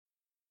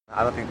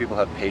I don't think people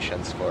have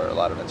patience for a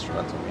lot of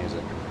instrumental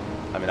music.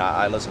 I mean,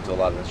 I listen to a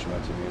lot of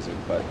instrumental music,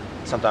 but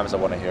sometimes I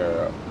want to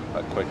hear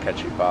a quick,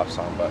 catchy pop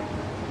song. But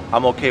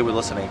I'm okay with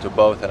listening to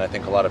both, and I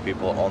think a lot of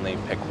people only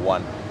pick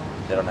one.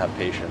 They don't have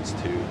patience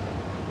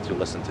to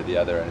listen to the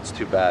other, and it's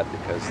too bad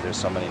because there's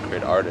so many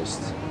great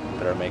artists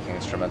that are making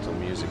instrumental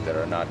music that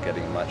are not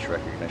getting much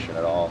recognition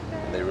at all,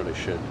 and they really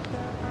should.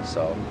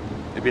 So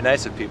it'd be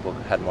nice if people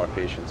had more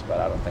patience,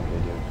 but I don't think they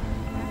do.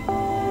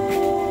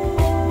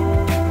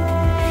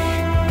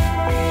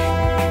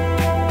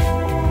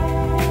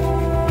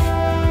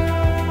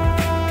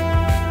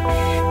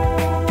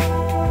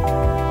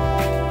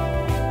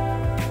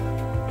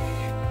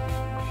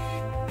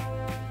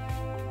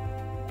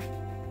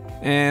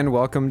 And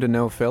welcome to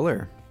No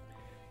Filler,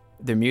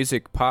 the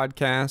music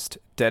podcast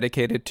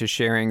dedicated to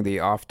sharing the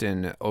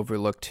often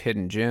overlooked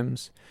hidden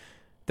gems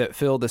that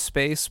fill the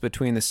space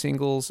between the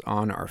singles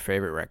on our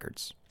favorite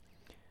records.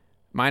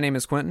 My name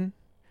is Quentin.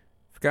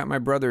 I've got my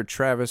brother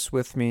Travis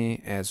with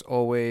me as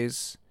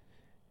always.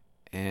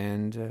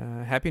 And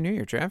Happy New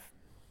Year, Trav.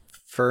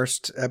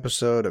 First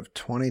episode of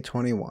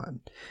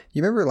 2021.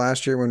 You remember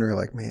last year when we were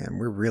like, man,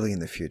 we're really in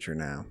the future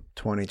now.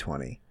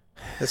 2020.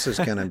 This is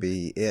going to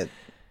be it.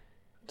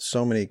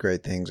 So many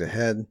great things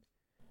ahead.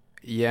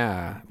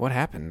 Yeah. What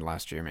happened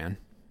last year, man?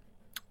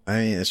 I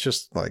mean, it's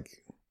just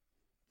like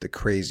the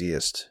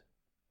craziest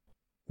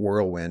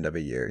whirlwind of a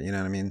year. You know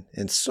what I mean?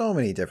 In so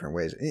many different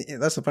ways.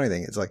 That's the funny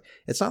thing. It's like,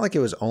 it's not like it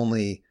was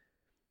only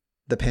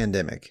the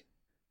pandemic.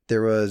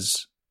 There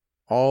was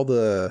all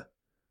the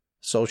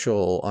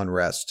social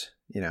unrest,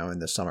 in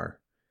the summer.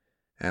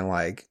 And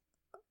like,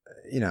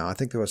 I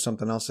think there was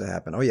something else that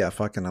happened. Oh yeah,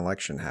 fucking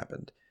election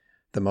happened.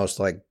 The most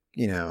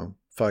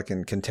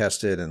fucking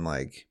contested and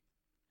like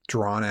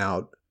drawn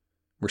out.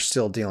 We're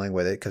still dealing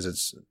with it because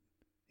it's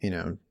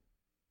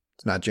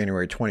not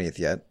January 20th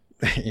yet.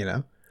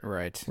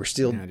 Right. We're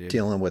still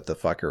dealing with the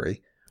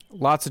fuckery.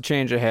 Lots of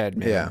change ahead,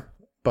 man. Yeah.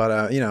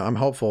 But I'm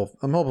hopeful.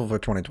 I'm hopeful for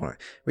 2020.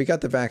 We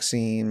got the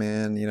vaccine,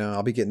 man.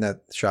 I'll be getting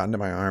that shot into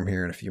my arm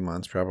here in a few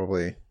months,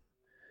 probably,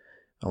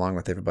 along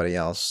with everybody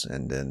else.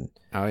 And then,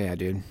 oh yeah,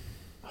 dude.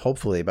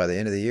 Hopefully by the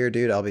end of the year,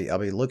 dude, I'll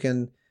be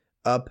looking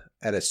up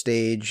at a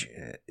stage,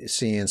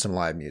 seeing some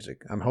live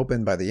music. I'm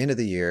hoping by the end of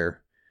the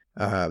year,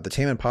 the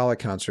Tame Impala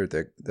concert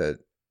that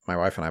my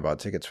wife and I bought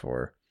tickets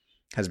for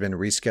has been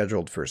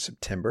rescheduled for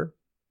September.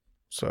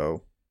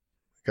 So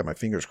I got my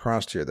fingers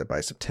crossed here that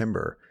by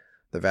September,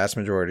 the vast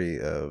majority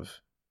of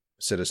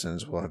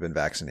citizens will have been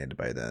vaccinated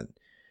by then,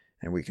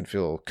 and we can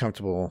feel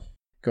comfortable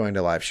going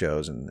to live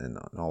shows and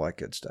all that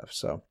good stuff.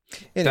 So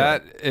anyway.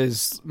 That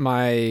is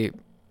my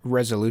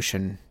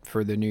resolution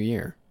for the new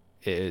year,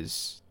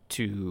 is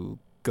to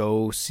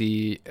go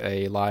see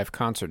a live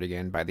concert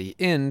again by the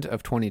end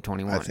of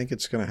 2021. I think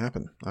it's going to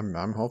happen.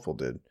 I'm hopeful,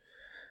 dude.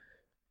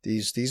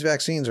 These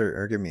vaccines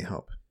are giving me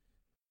hope.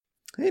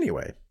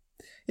 Anyway,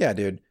 yeah,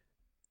 dude.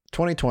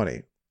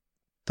 2020.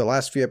 The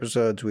last few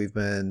episodes we've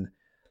been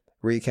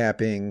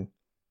recapping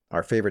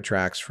our favorite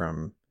tracks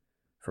from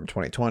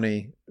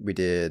 2020. We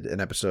did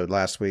an episode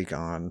last week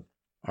on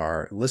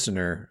our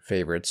listener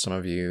favorites. Some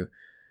of you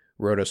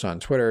wrote us on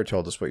Twitter,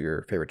 told us what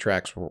your favorite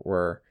tracks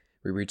were.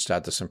 We reached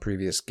out to some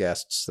previous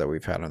guests that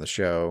we've had on the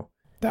show.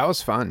 That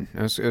was fun.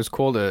 It was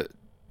cool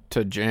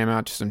to jam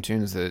out to some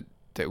tunes that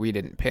we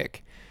didn't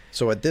pick.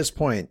 So at this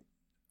point,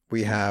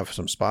 we have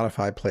some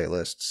Spotify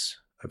playlists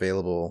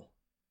available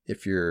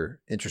if you're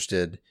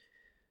interested.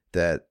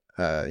 That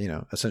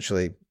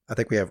essentially, I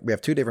think we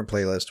have two different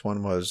playlists.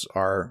 One was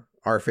our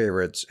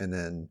favorites, and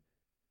then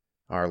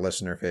our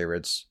listener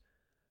favorites.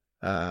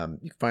 You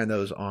can find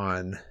those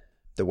on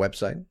the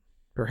website,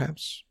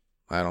 perhaps.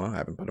 I don't know. I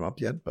haven't put them up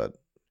yet, but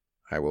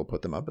I will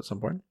put them up at some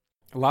point.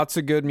 Lots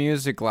of good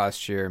music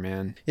last year,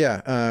 man.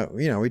 Yeah.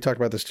 We talked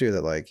about this too,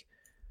 that like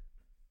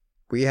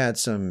we had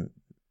some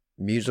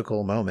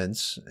musical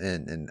moments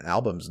and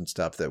albums and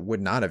stuff that would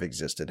not have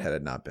existed had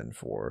it not been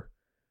for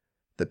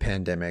the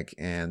pandemic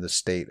and the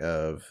state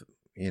of,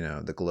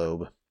 the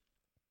globe.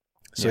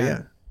 So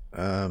yeah.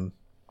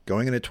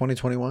 Going into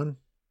 2021,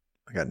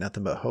 I got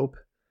nothing but hope.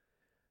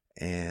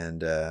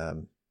 And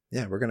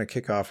we're going to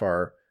kick off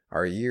our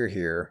year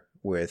here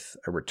with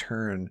a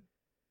return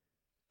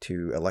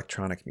to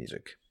electronic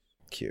music.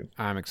 Q.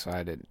 I'm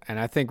excited. And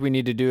I think we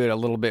need to do it a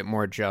little bit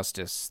more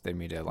justice than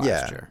we did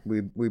last year.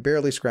 We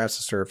barely scratched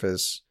the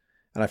surface.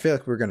 And I feel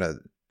like we're going to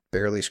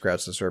barely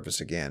scratch the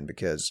surface again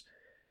because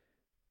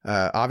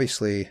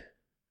obviously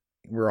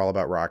we're all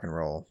about rock and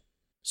roll,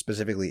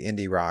 specifically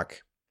indie rock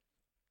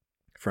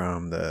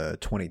from the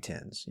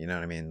 2010s. You know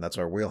what I mean? That's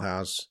our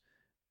wheelhouse.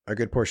 A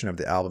good portion of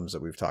the albums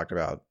that we've talked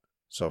about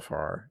so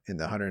far in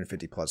the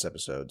 150 plus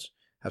episodes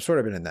have sort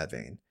of been in that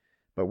vein.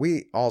 But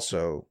we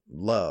also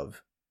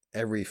love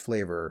every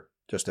flavor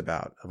just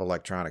about of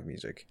electronic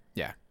music.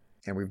 Yeah.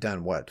 And we've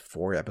done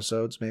 4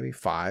 episodes, maybe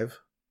 5?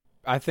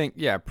 I think,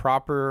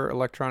 proper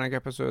electronic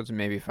episodes,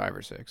 maybe 5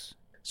 or 6.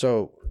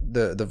 So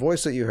the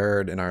voice that you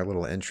heard in our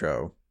little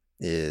intro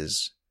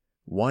is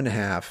one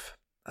half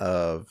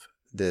of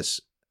this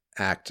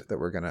act that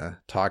we're going to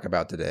talk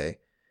about today.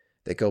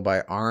 They go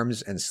by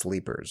Arms and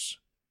Sleepers.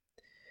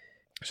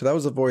 So that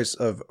was the voice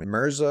of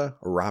Mirza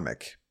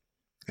Ramik.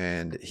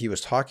 And he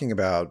was talking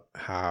about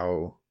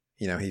how,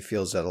 he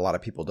feels that a lot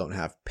of people don't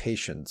have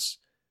patience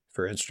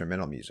for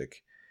instrumental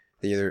music.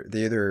 They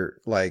either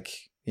like,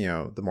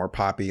 the more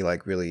poppy,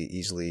 like really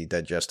easily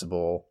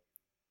digestible,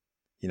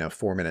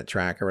 4-minute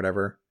track or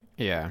whatever.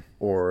 Yeah.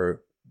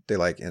 Or they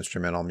like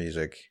instrumental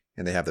music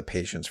and they have the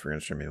patience for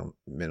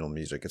instrumental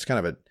music. It's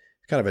kind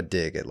of a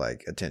dig at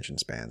like attention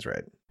spans,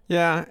 right?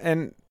 Yeah,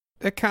 and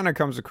it kind of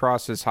comes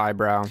across as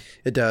highbrow.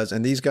 It does,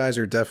 and these guys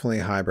are definitely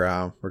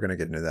highbrow. We're going to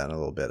get into that in a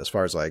little bit as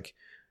far as like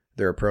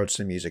their approach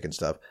to music and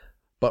stuff.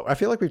 But I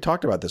feel like we've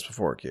talked about this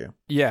before, Q.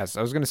 Yes,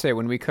 I was going to say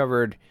when we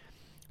covered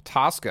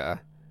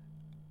Tosca,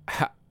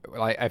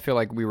 I feel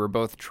like we were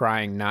both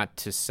trying not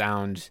to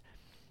sound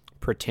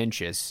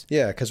pretentious.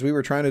 Yeah, because we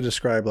were trying to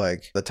describe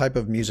like the type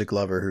of music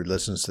lover who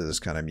listens to this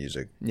kind of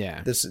music.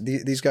 Yeah.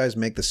 These guys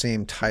make the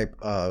same type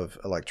of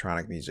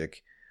electronic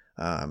music.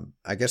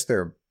 I guess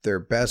they're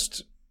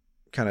best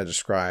kind of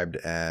described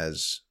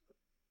as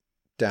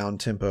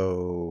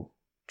down-tempo,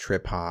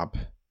 trip-hop.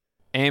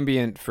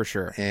 Ambient for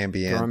sure.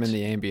 Ambient. Throw them in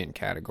the ambient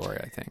category,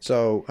 I think.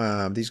 So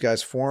these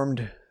guys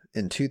formed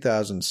in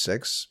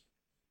 2006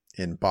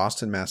 in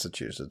Boston,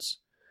 Massachusetts.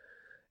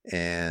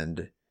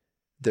 And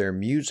their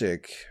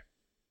music,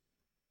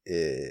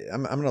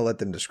 I'm going to let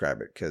them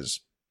describe it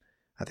because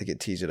I think it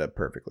tees it up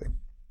perfectly.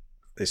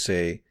 They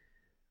say,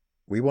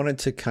 we wanted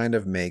to kind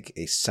of make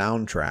a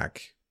soundtrack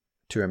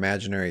to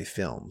imaginary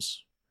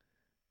films,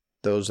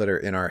 those that are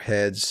in our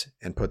heads,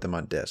 and put them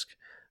on disc.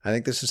 I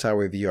think this is how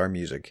we view our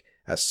music,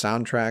 as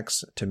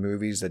soundtracks to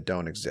movies that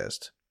don't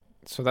exist.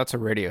 So that's a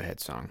Radiohead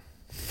song.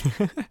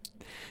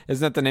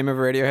 Isn't that the name of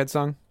a Radiohead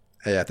song?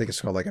 Yeah, I think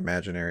it's called like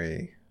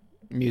Imaginary...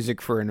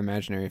 Music for an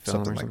imaginary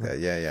film something or something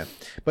like that. Yeah.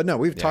 But no,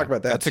 we've talked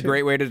about that. That's too. a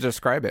great way to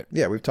describe it.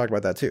 Yeah, we've talked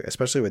about that too,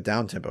 especially with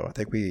downtempo. I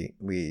think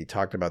we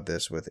talked about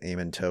this with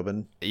Eamon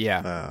Tobin.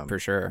 Yeah, for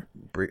sure.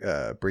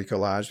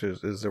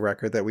 Bricolage is the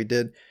record that we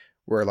did,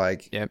 where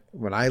like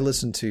when I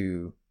listen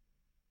to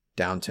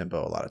downtempo,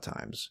 a lot of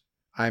times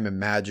I'm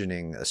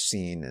imagining a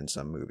scene in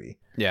some movie.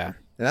 Yeah,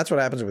 and that's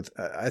what happens with.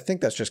 I think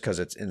that's just because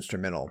it's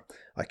instrumental.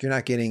 Like you're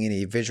not getting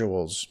any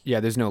visuals. Yeah,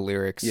 there's no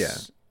lyrics. Yeah,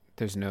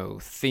 there's no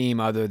theme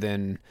other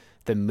than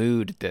the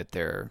mood that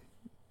they're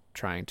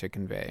trying to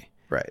convey.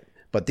 Right.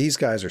 But these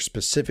guys are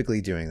specifically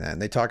doing that.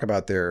 And they talk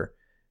about their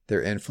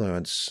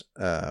influence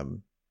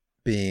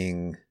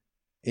being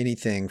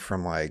anything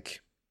from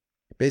like,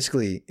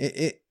 basically,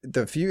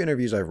 the few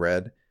interviews I've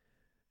read,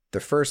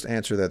 the first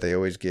answer that they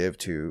always give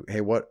to,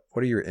 hey, what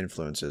are your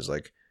influences?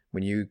 Like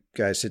when you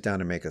guys sit down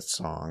to make a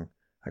song,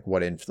 like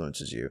what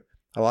influences you?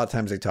 A lot of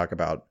times they talk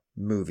about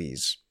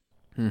movies.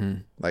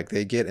 Mm-hmm. Like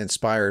they get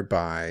inspired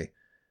by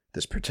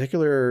this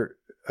particular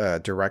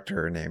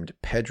director named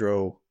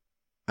Pedro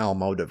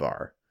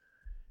Almodovar,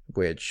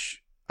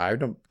 which I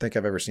don't think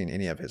I've ever seen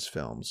any of his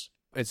films.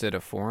 Is it a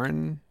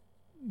foreign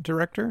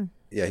director?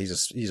 Yeah, he's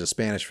a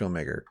Spanish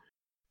filmmaker.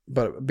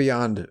 But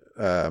beyond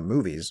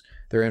movies,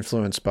 they're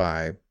influenced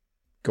by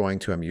going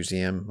to a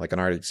museum, like an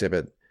art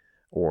exhibit,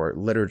 or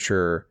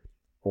literature,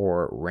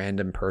 or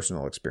random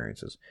personal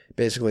experiences.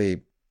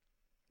 Basically,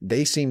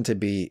 they seem to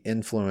be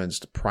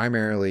influenced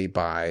primarily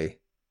by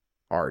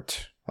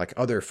art, like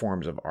other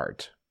forms of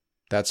art.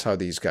 That's how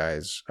these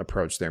guys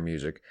approach their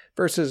music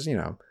versus,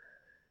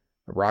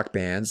 rock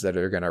bands that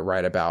are going to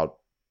write about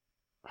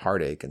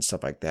heartache and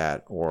stuff like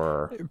that,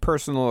 or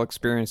personal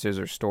experiences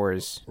or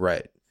stories.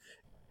 Right.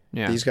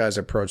 Yeah. These guys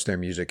approach their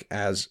music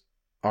as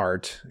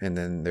art, and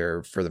then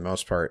they're, for the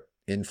most part,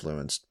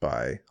 influenced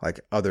by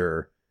like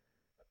other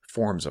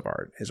forms of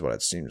art is what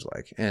it seems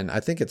like. And I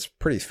think it's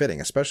pretty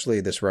fitting, especially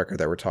this record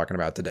that we're talking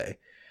about today,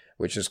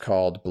 which is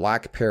called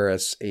Black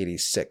Paris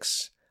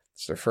 86.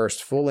 It's their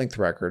first full-length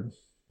record.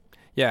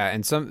 Yeah,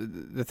 and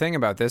the thing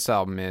about this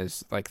album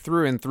is, like,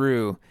 through and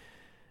through,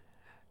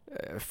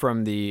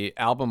 from the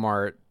album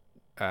art,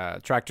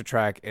 track to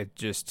track, it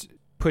just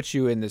puts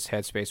you in this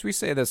headspace. We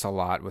say this a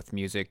lot with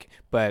music,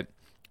 but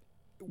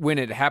when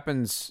it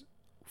happens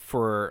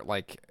for,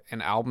 like,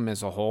 an album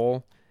as a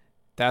whole,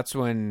 that's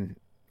when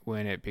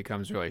it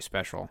becomes really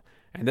special.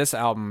 And this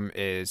album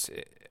is,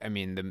 I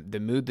mean, the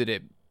mood that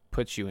it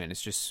puts you in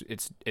is just,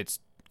 it's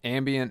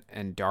ambient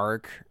and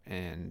dark,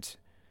 and...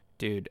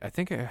 Dude, I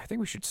think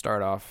we should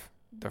start off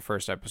the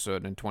first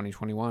episode in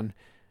 2021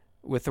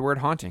 with the word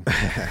haunting.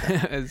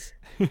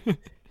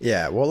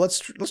 Yeah, well, let's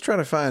try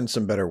to find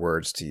some better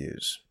words to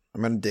use.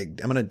 I'm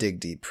gonna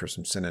dig deep for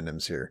some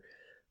synonyms here,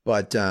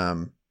 but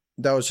that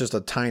was just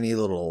a tiny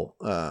little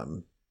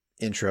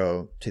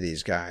intro to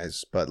these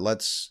guys. But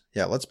let's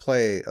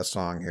play a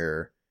song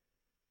here,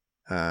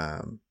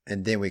 and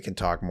then we can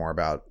talk more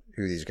about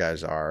who these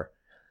guys are,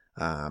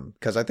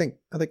 because I think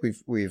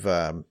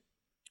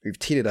we've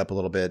teed it up a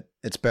little bit.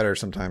 It's better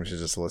sometimes to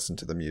just listen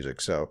to the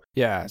music. So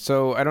yeah.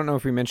 So I don't know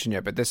if we mentioned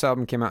yet, but this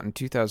album came out in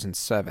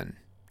 2007,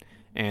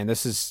 and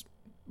this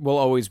will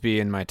always be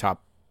in my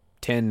top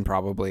 10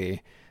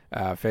 probably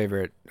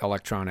favorite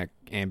electronic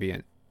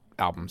ambient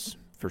albums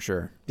for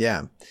sure.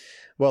 Yeah.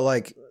 Well,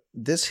 like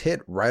this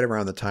hit right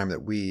around the time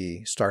that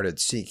we started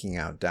seeking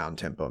out down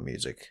tempo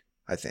music,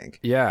 I think.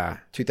 Yeah.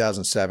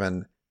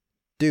 2007.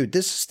 Dude,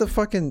 this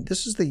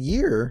is the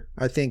year,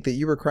 I think, that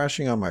you were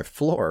crashing on my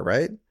floor,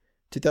 right?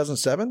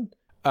 2007?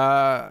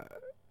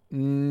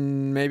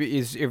 Maybe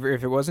if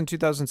it wasn't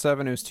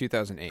 2007, it was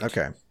 2008.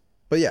 Okay.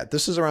 But yeah,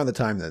 this is around the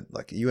time that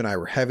like you and I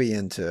were heavy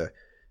into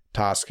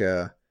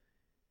Tosca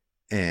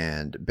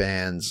and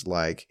bands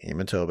like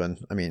Eamon Tobin.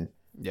 I mean,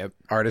 Yep.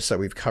 artists that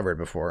we've covered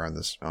before on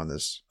this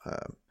podcast,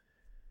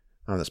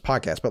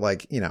 but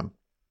like,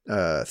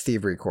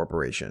 Thievery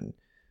Corporation.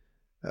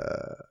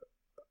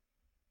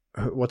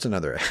 What's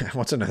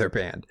another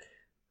band?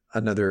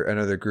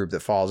 Another group that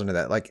falls into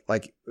that, like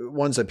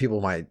ones that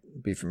people might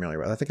be familiar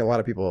with. I think a lot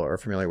of people are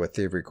familiar with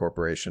Thievery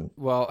Corporation.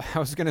 Well, I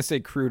was gonna say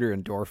Kruder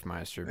and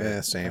Dorfmeister, but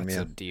Yeah, same. that's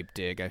Yeah, a deep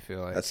dig. I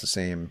feel like that's the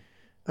same.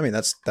 I mean,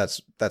 that's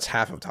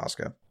half of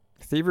Tosca.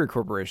 Thievery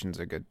Corporation's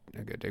a good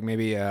dig.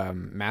 Maybe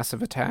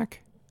Massive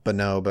Attack.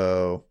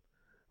 Bonobo,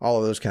 all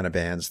of those kind of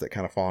bands that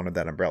kind of fall under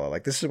that umbrella.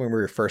 Like this is when we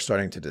were first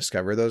starting to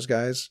discover those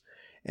guys,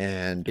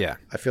 and Yeah.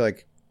 I feel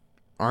like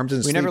Arms and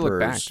We Sleepers. never looked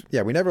back.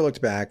 Yeah, we never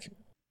looked back.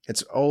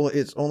 It's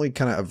only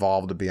kind of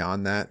evolved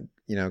beyond that,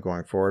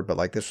 going forward. But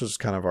like this was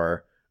kind of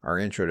our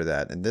intro to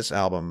that, and this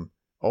album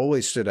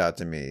always stood out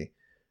to me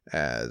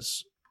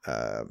as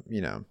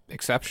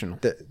Exceptional.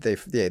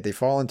 they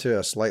fall into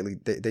a slightly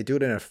they do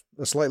it in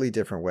a slightly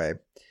different way.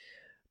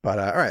 But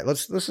all right,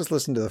 let's just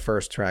listen to the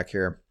first track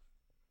here.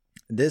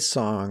 This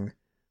song,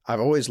 I've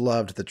always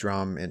loved the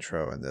drum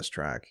intro in this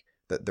track.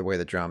 The way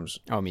the drums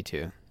Oh, me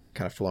too.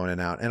 kind of flow in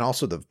and out, and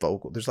also the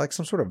vocal. There's like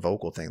some sort of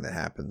vocal thing that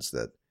happens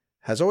that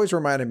has always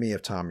reminded me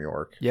of Tom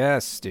York.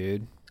 Yes,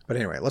 dude. But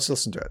anyway, let's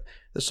listen to it.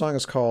 This song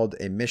is called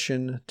 "A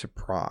Mission to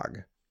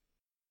Prague."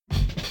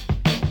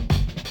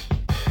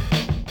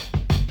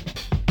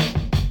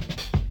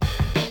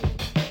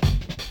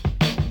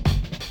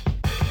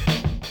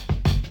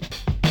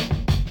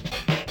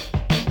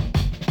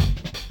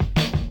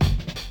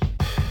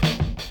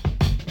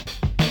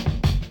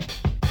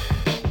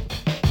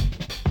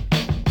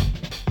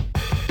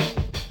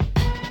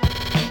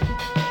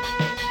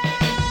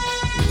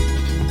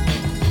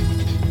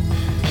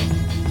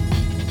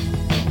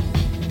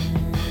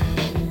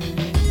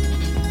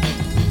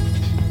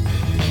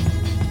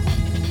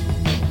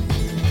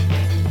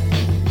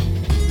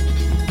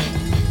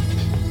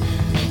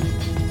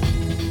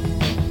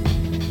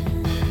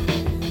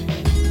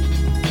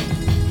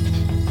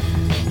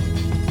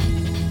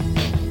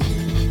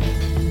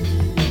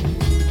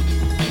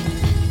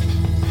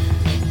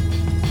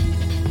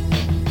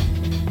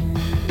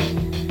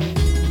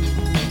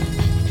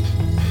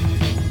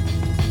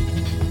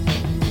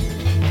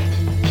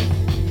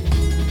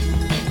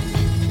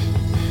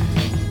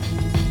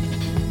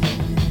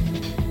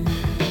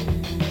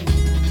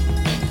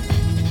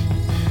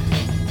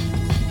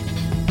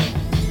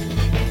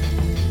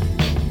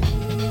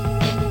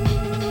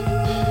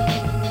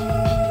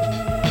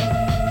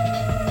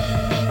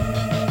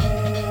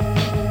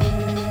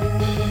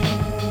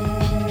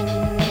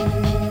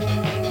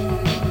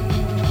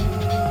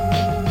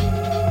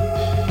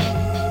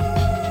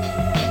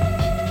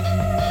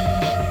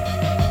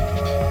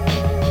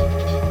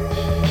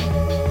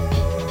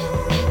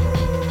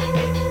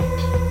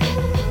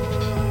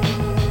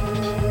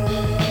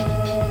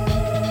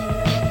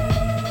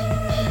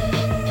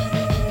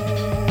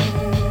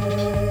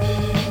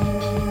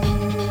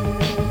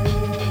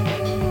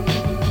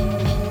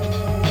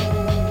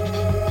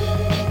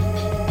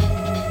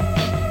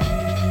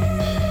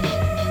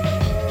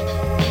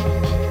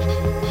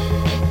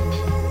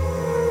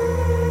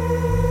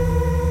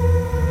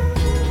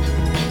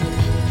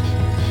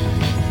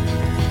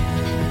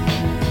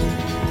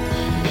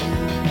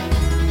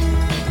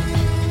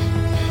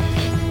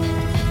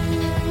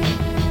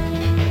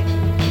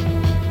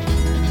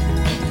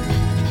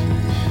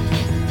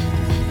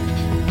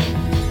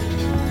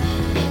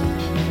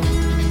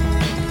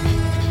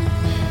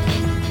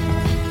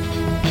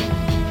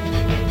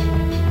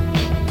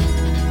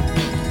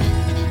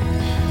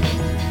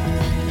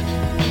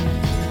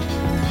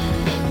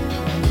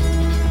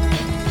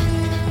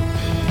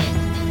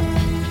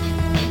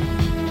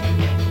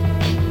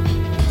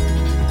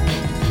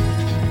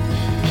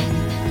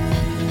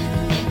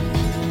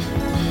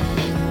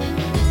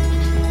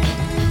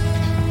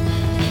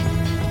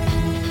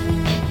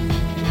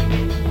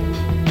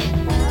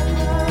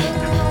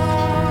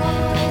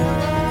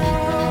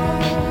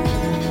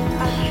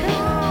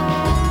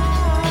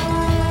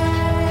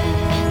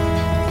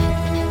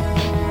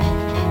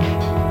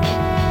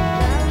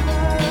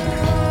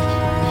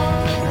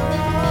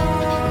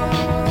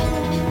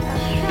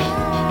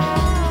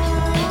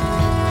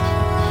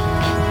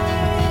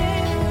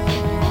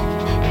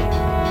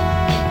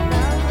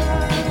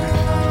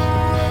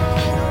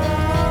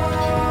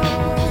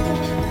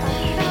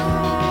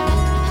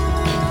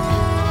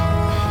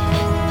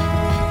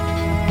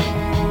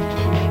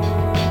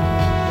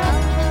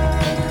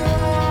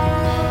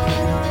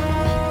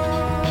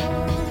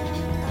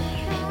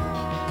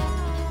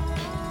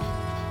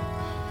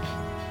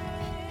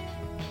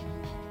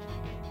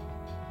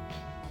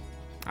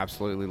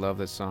 Absolutely love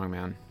this song,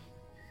 man.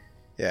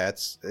 Yeah,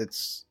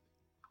 it's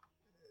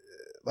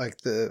like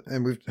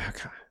and we've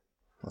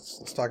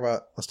let's talk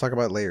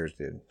about layers,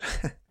 dude.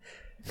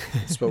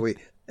 That's what we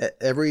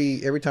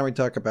every time we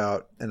talk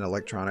about an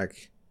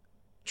electronic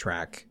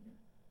track,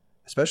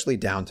 especially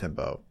down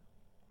tempo,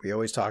 we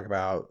always talk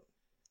about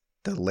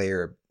the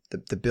layer,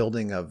 the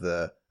building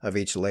of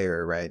each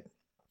layer, right?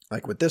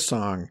 Like with this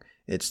song,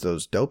 it's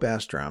those dope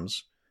ass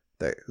drums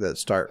that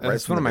start right.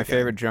 It's one of my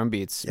favorite drum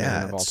beats.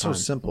 Yeah, of all it's time. so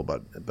simple,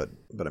 but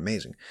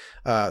amazing.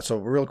 So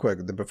real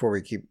quick, before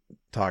we keep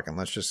talking,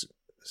 let's just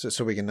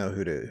so we can know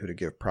who to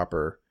give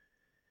proper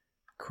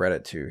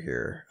credit to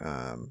here.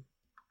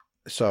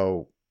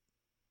 So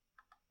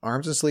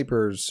Arms and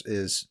Sleepers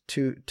is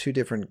two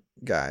different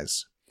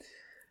guys.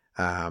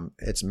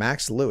 It's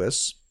Max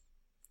Lewis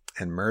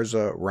and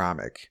Mirza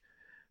Ramik.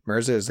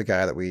 Mirza is the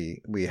guy that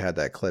we had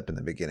that clip in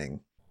the beginning.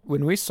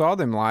 When we saw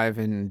them live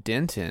in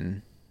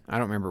Denton, I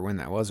don't remember when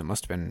that was. It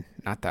must have been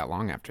not that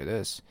long after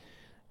this.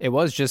 It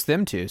was just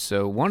them two.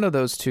 So one of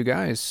those two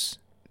guys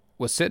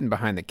was sitting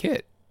behind the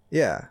kit.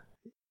 Yeah.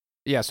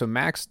 Yeah, so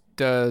Max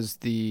does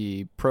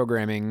the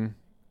programming,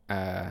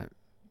 the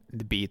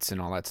beats and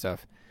all that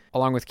stuff,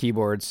 along with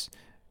keyboards.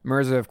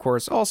 Mirza, of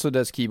course, also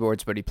does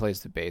keyboards, but he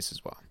plays the bass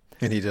as well.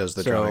 And he does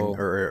the drumming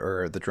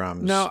or the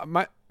drums. No,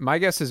 my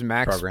guess is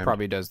Max programming.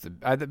 Probably does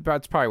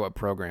that's probably what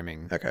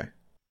programming. Okay.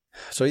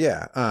 So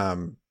yeah,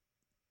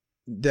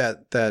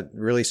 that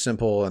really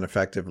simple and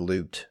effective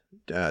looped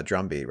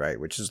drum beat, right?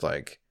 Which is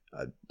like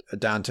a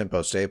down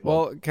tempo staple.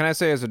 Well, can I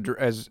say as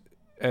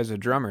a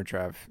drummer,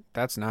 Trev,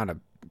 that's not a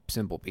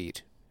simple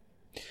beat.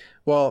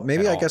 Well,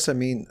 maybe I guess I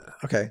mean,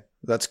 okay,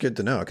 that's good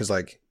to know because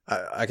like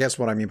I guess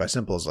what I mean by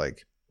simple is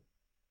like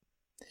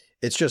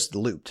it's just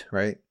looped,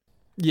 right?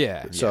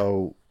 Yeah.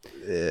 So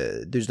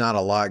there's not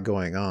a lot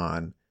going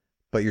on,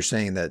 but you're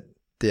saying that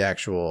the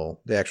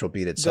actual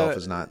beat itself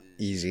is not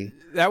easy.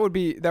 That would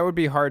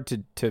be hard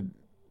to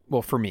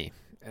well, for me,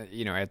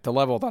 at the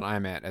level that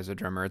I'm at as a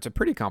drummer, it's a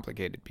pretty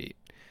complicated beat.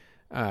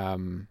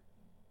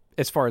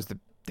 As far as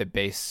the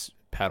bass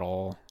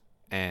pedal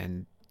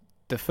and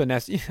the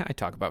finesse, I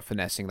talk about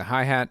finessing the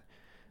hi-hat.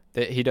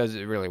 That he does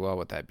it really well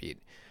with that beat.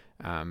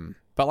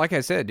 But like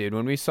I said, dude,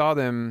 when we saw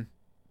them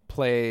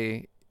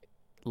play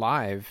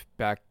live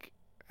back,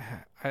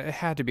 it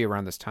had to be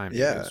around this time.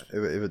 Yeah,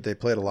 they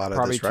played a lot of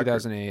probably this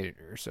record. 2008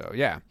 or so.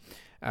 Yeah,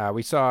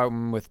 we saw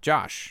them with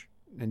Josh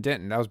in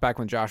Denton. That was back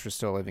when Josh was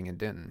still living in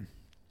Denton.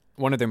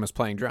 One of them was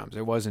playing drums.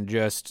 It wasn't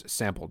just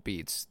sampled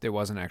beats. There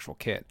was an actual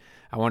kit.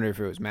 I wonder if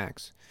it was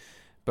Max.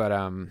 But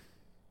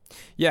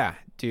yeah,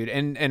 dude.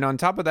 And on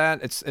top of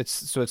that, it's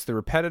the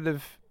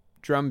repetitive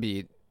drum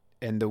beat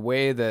and the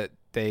way that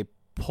they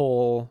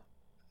pull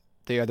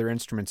the other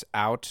instruments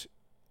out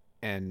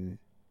and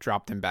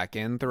drop them back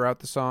in throughout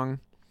the song.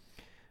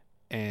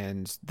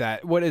 And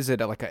that, what is it?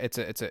 Like it's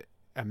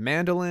a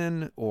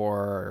mandolin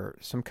or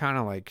some kind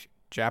of like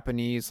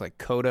Japanese like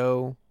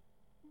koto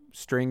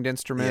stringed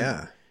instrument.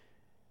 Yeah.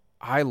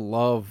 I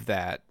love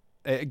that.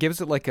 It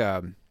gives it like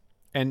and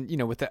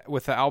with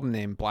the album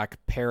name Black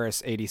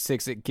Paris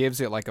 86, it gives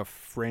it like a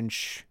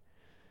French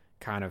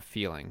kind of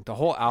feeling. The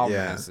whole album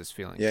has this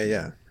feeling.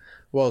 Yeah.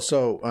 Well,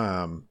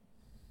 so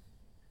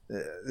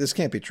this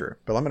can't be true,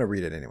 but I'm going to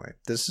read it anyway.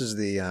 This is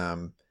the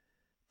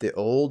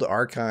old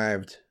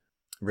archived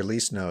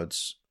release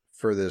notes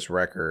for this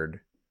record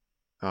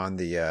on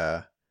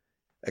the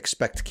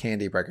Expect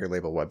Candy record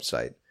label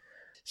website.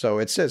 So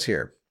it says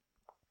here,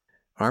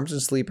 Arms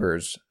and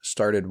Sleepers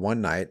started one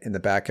night in the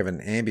back of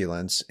an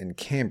ambulance in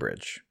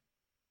Cambridge.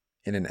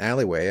 In an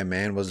alleyway, a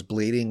man was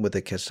bleeding with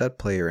a cassette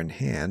player in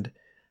hand,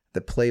 the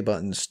play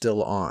button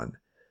still on.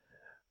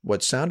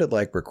 What sounded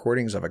like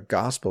recordings of a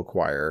gospel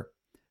choir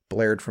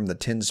blared from the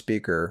tin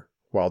speaker,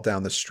 while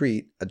down the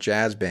street, a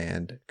jazz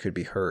band could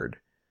be heard.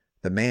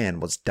 The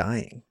man was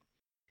dying.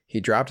 He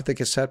dropped the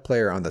cassette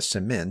player on the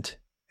cement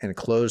and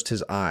closed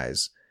his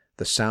eyes,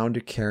 the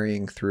sound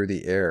carrying through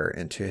the air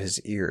into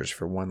his ears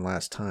for one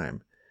last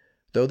time.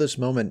 Though this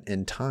moment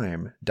in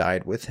time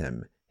died with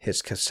him,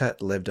 his cassette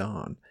lived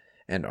on,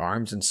 and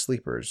Arms and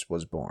Sleepers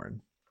was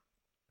born.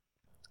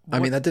 I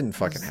mean, that didn't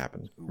fucking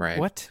happen, right?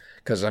 What?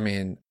 Because, I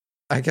mean,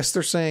 I guess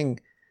they're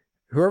saying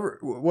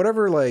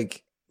whatever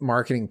like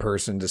marketing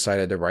person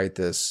decided to write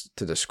this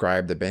to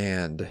describe the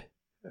band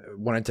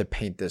wanted to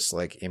paint this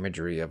like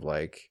imagery of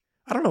like,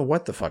 I don't know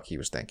what the fuck he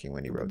was thinking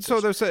when he wrote this.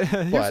 So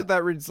here's what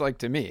that reads like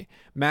to me.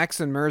 Max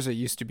and Mirza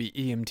used to be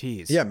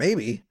EMTs. Yeah,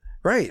 maybe.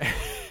 Right.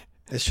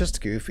 It's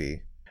just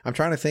goofy. I'm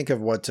trying to think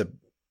of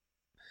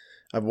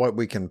what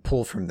we can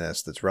pull from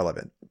this that's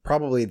relevant.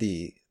 Probably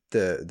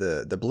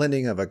the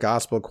blending of a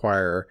gospel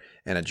choir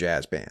and a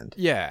jazz band.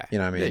 Yeah. You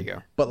know what I mean? There you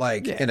go. But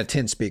like in a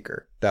tin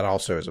speaker, that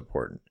also is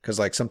important. Because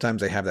like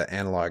sometimes they have that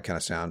analog kind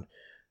of sound,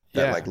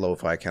 that like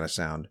lo-fi kind of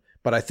sound.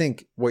 But I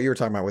think what you were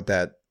talking about with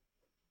that,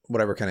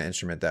 whatever kind of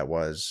instrument that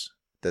was,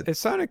 that it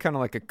sounded kind of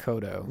like a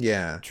koto.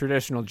 Yeah.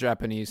 Traditional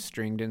Japanese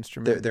stringed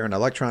instrument. They're an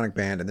electronic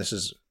band, and this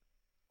is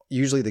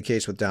usually the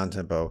case with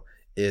downtempo.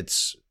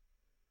 It's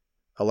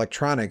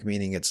electronic,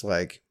 meaning it's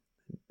like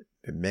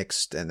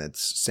mixed and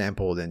it's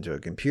sampled into a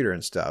computer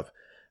and stuff,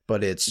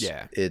 but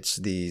it's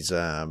these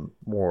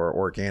more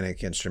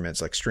organic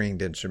instruments like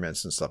stringed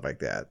instruments and stuff like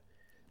that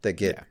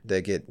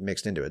get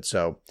mixed into it.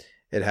 So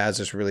it has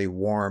this really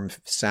warm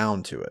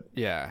sound to it.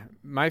 Yeah.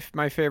 My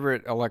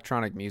favorite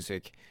electronic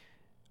music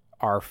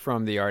are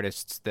from the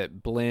artists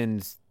that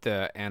blend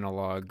the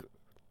analog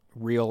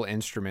real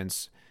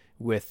instruments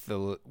with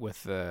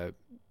the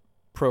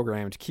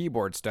programmed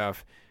keyboard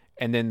stuff,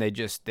 and then they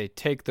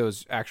take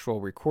those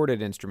actual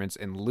recorded instruments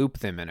and loop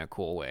them in a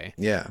cool way.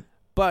 Yeah.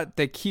 But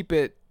they keep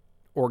it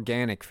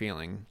organic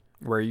feeling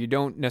where it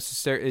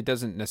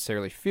doesn't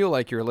necessarily feel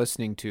like you're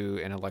listening to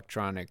an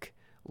electronic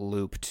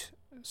looped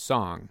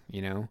song,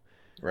 you know?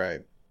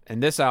 Right.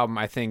 And this album,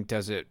 I think,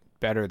 does it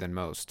better than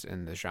most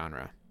in the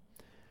genre.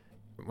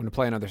 Want to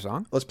play another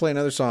song? Let's play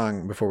another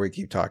song before we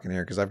keep talking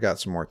here, because I've got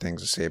some more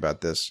things to say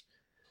about this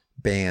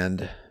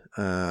band,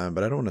 but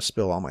I don't want to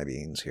spill all my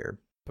beans here.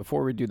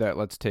 Before we do that,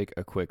 let's take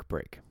a quick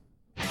break.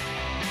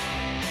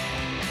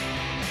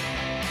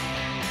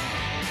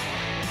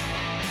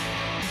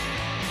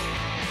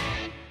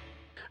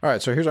 All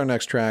right, so here's our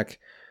next track,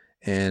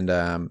 and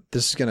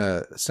this is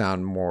gonna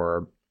sound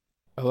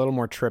a little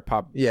more trip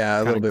hop.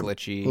 Yeah, a little bit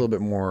glitchy, a little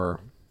bit more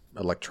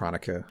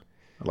electronic-y,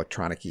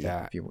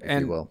 if you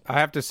will. I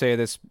have to say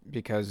this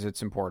because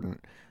it's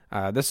important.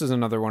 This is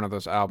another one of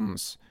those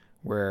albums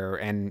where,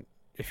 and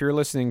if you're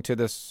listening to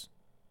this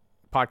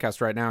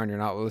podcast right now and you're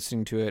not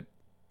listening to it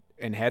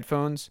in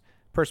headphones,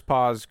 press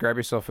pause, grab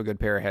yourself a good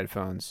pair of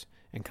headphones,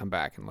 and come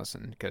back and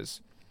listen,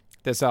 because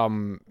this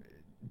album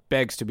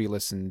begs to be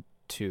listened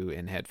to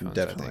in headphones.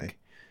 Definitely. I think.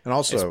 And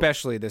also,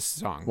 especially this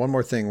song. One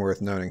more thing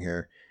worth noting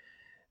here.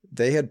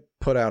 They had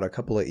put out a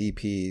couple of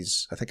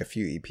EPs, I think a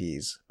few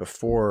EPs,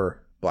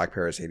 before Black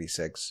Paris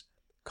 86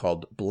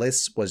 called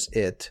Bliss Was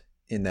It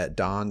in that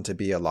Dawn to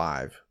Be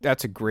Alive.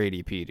 That's a great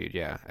EP, dude.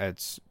 Yeah.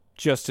 It's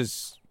just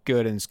as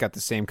good, and it's got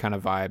the same kind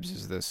of vibes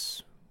as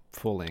this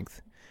full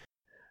length.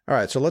 All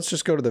right, so let's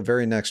just go to the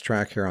very next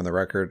track here on the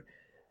record.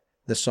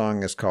 This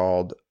song is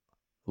called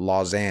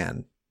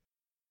Lausanne.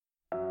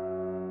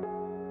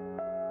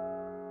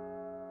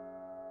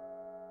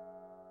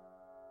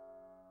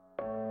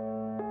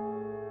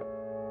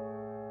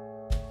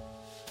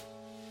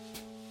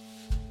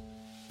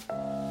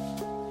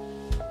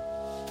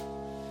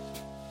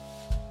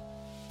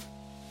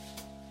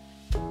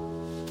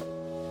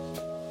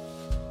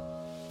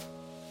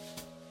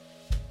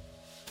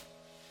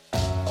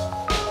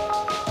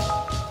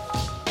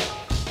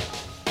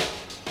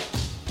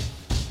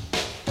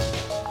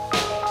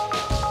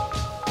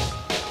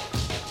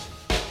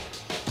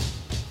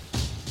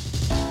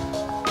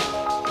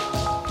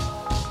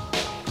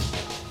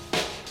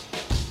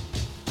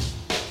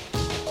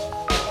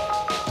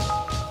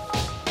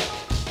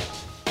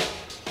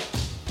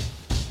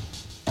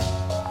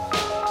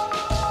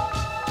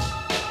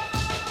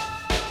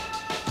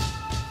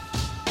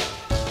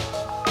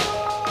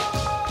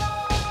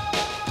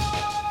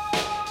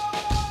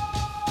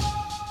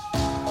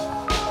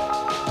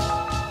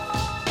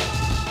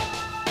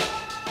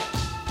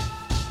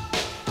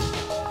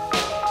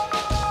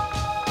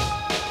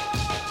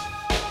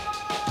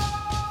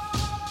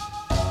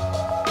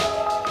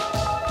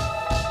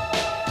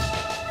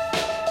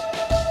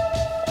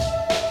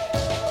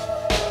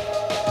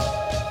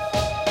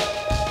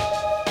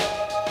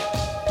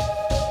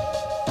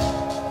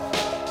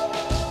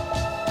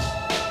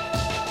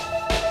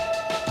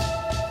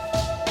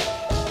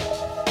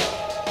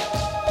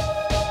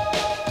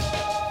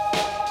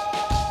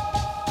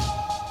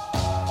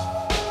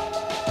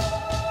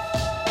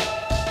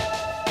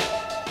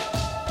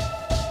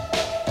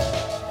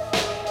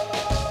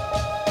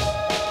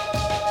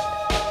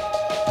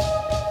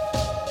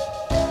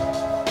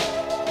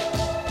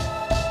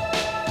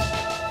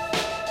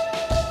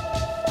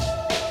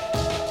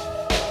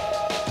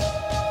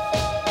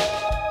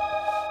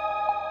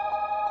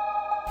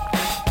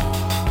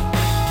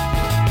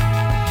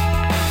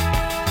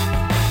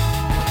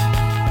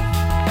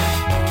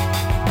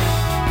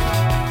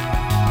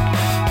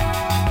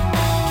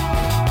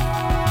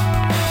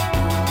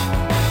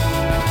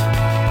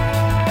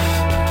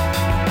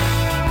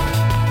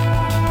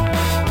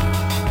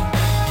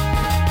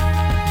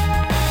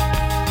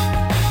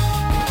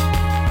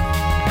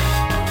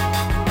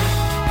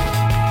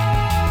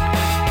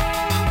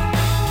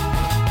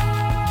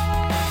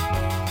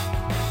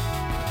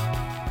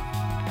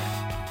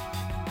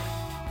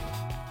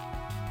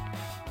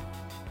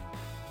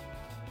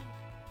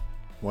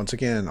 Once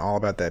again, all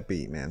about that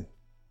beat, man.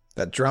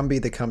 That drum beat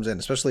that comes in,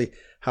 especially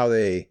how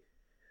they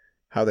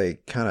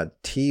kind of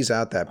tease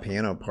out that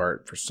piano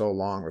part for so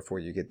long before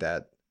you get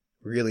that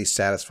really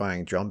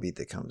satisfying drum beat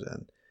that comes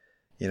in.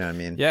 You know what I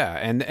mean? Yeah,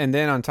 and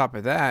then on top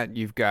of that,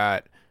 you've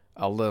got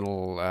a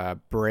little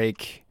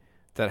break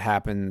that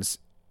happens,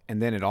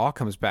 and then it all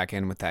comes back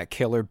in with that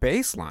killer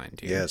bass line,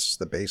 dude. Yes,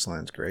 the bass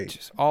line's great.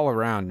 Just all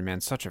around, man,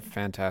 such a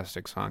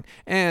fantastic song.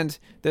 And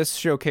this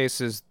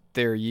showcases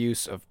their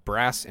use of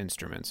brass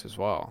instruments as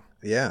well.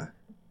 Yeah.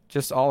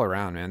 Just all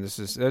around, man.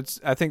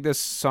 I think this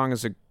song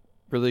is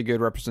really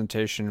good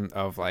representation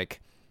of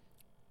like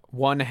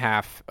one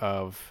half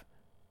of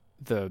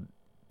the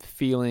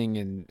feeling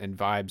and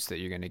vibes that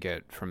you're going to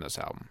get from this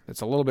album.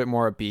 It's a little bit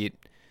more upbeat,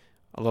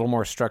 a little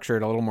more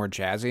structured, a little more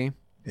jazzy.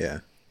 Yeah.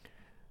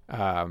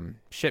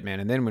 Shit, man.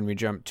 And then when we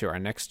jump to our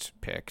next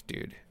pick,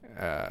 dude,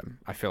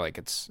 I feel like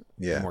it's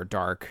more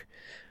dark.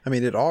 I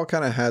mean, it all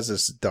kind of has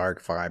this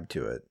dark vibe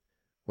to it,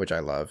 which I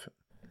love.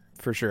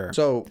 For sure.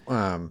 So,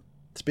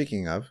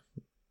 speaking of,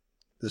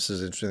 this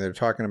is interesting. They're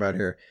talking about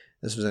here.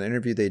 This was an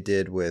interview they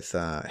did with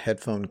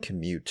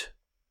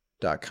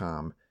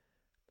headphonecommute.com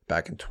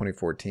back in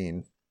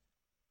 2014.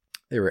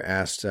 They were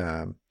asked,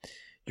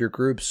 your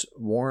group's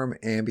warm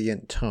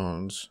ambient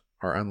tones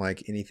are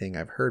unlike anything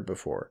I've heard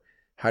before.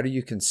 How do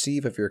you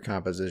conceive of your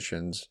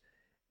compositions,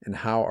 and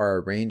how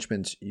are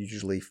arrangements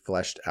usually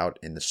fleshed out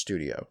in the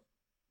studio?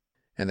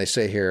 And they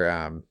say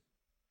here,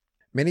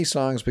 many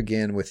songs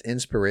begin with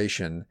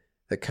inspiration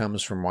that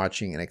comes from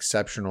watching an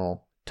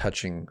exceptional,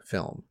 touching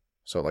film.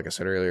 So like I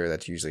said earlier,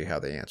 that's usually how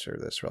they answer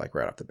this, or like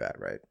right off the bat,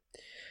 right?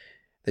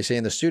 They say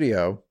in the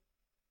studio,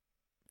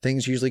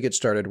 things usually get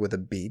started with a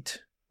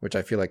beat, which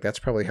I feel like that's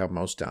probably how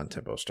most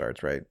down-tempo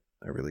starts, right?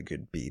 A really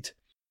good beat.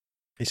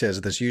 He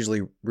says this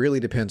usually really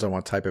depends on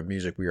what type of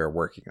music we are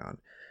working on.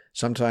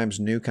 Sometimes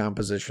new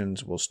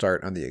compositions will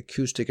start on the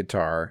acoustic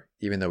guitar,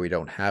 even though we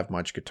don't have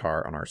much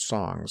guitar on our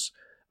songs.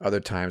 Other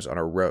times on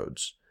our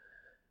roads.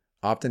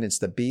 Often it's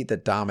the beat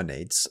that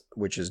dominates,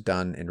 which is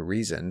done in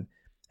Reason,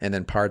 and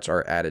then parts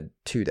are added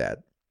to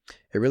that.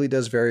 It really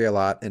does vary a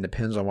lot and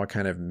depends on what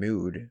kind of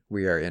mood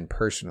we are in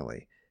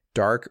personally.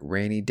 Dark,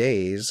 rainy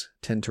days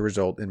tend to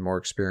result in more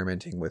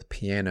experimenting with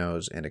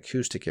pianos and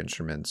acoustic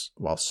instruments,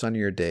 while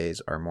sunnier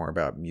days are more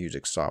about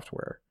music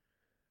software.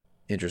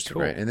 Interesting,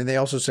 cool. Right? And then they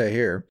also say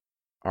here,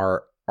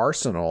 our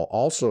arsenal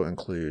also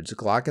includes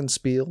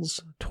glockenspiels,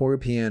 toy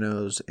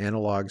pianos,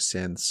 analog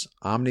synths,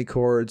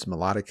 omnichords,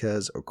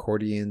 melodicas,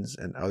 accordions,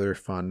 and other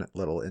fun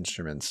little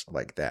instruments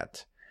like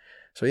that.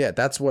 So yeah,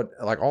 that's what,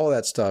 like, all of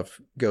that stuff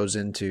goes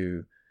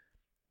into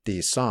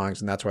these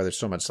songs, and that's why there's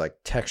so much like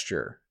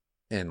texture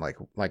and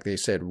like they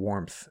said,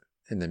 warmth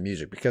in the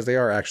music, because they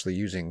are actually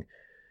using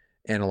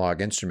analog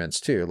instruments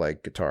too,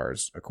 like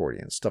guitars,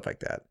 accordions, stuff like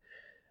that.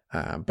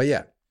 But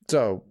yeah,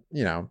 so,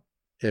 you know,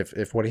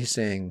 if what he's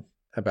saying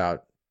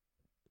about,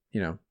 you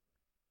know,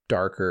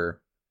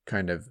 darker,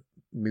 kind of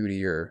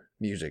moodier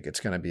music, it's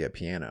going to be a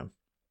piano.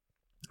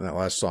 And that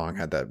last song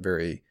had that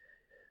very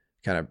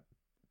kind of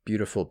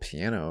beautiful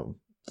piano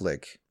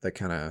lick that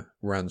kind of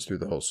runs through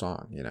the whole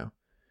song, you know.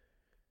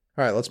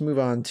 All right, let's move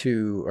on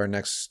to our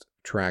next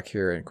track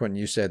here. And Quentin,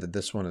 you said that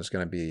this one is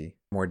going to be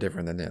more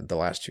different than the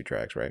last two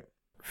tracks, right?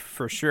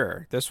 For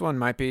sure. This one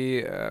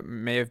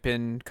may have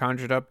been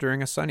conjured up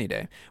during a sunny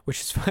day,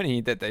 which is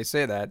funny that they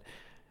say that,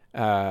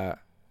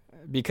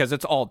 because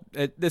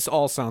this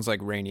all sounds like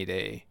rainy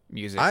day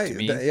music to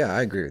me. Yeah,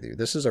 I agree with you.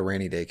 This is a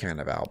rainy day kind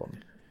of album.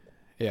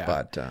 Yeah.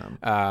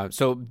 But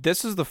so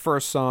this is the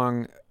first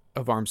song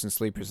of Arms and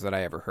Sleepers that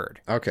I ever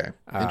heard. Okay,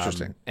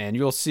 interesting. And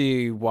you'll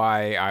see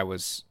why I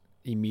was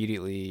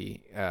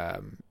immediately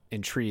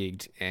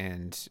intrigued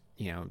and,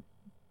 you know,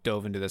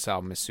 dove into this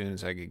album as soon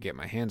as I could get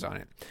my hands on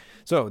it.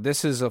 So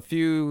this is a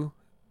few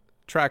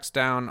tracks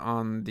down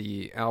on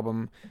the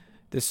album.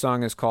 This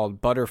song is called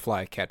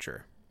Butterfly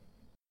Catcher.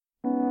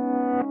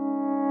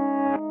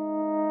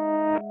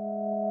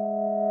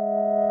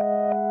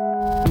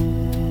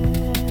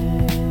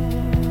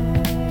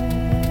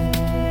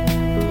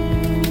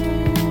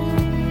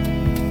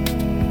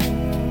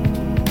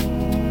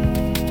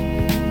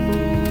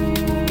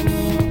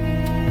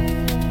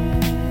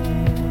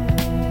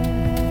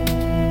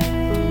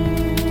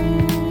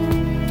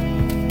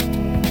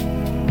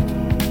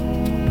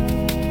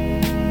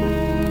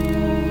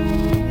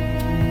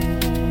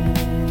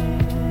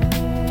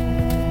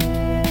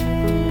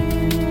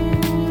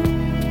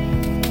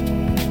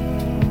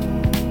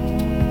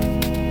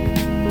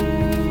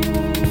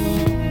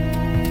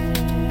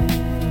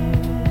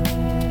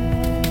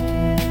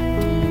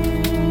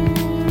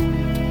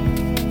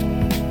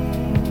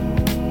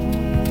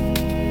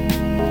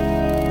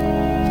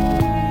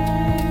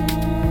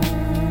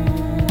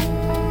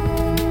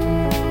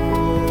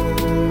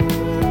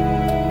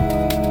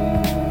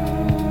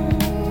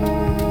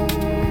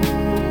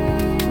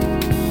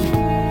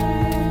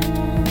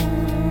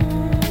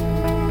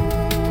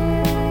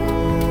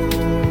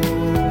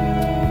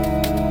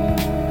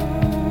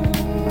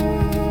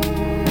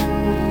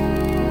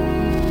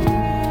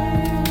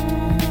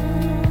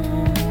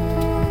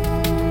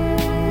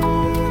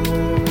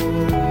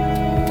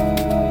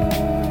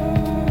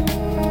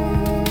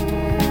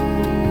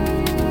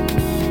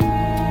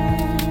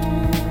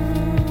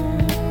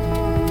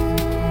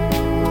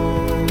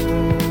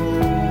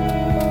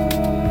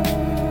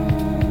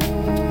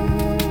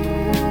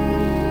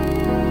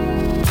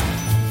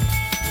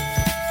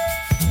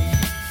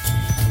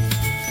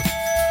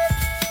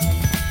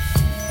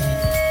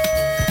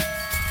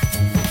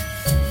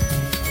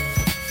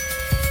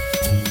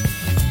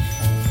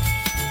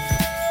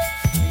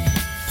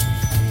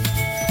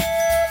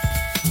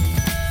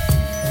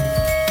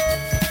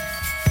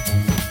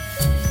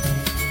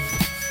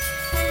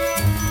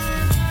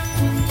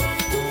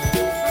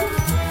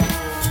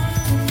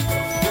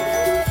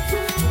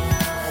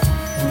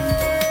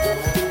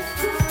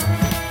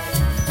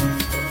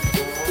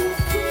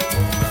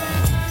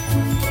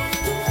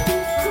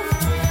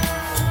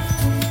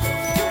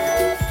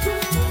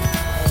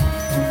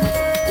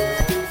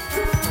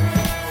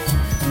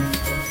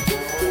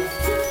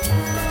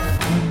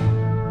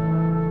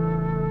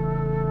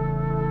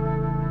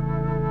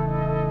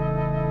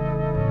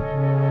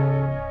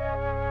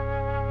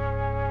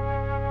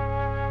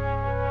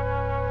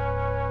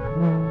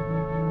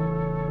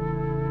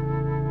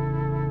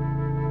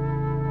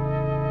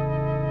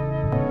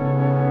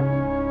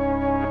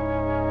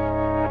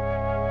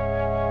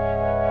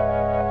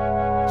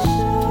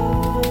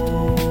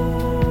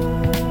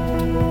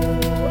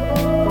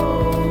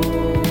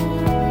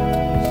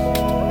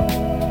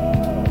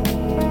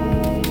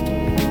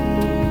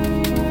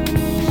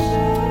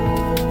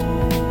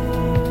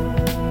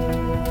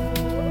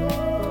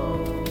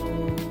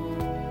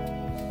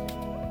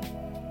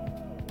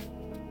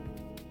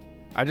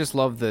 I just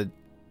love the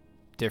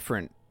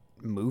different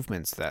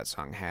movements that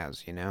song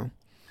has, you know?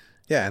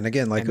 Yeah, and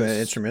again, like And an this-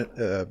 instrument,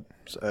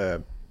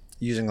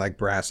 using like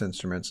brass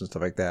instruments and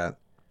stuff like that.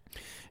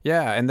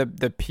 Yeah, and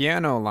the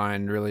piano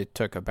line really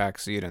took a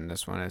backseat in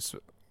this one. It's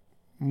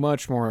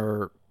much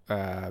more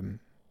in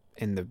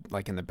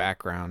the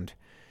background,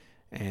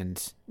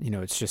 and you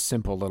know, it's just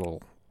simple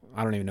little.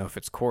 I don't even know if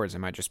it's chords. It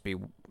might just be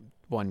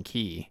one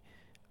key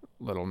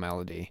little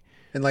melody.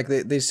 And like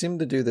they seem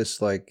to do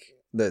this like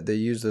that they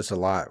use this a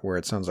lot where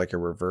it sounds like a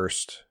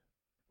reversed,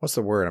 what's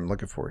the word I'm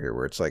looking for here,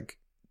 where it's like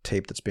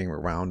tape that's being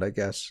rewound, I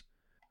guess,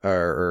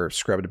 or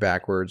scrubbed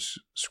backwards,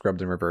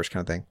 scrubbed in reverse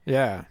kind of thing.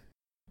 Yeah,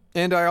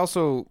 and I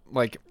also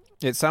like.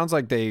 It sounds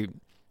like they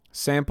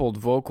sampled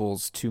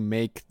vocals to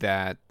make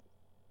that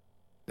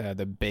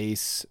the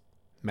bass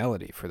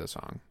melody for the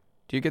song.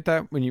 Do you get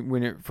that when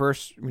you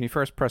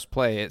first press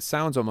play? It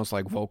sounds almost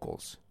like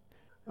vocals.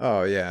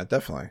 Oh yeah,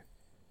 definitely.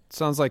 It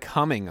sounds like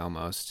humming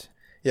almost.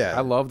 Yeah,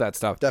 I love that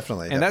stuff.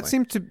 definitely. And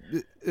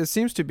definitely. it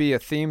seems to be a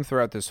theme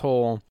throughout this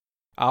whole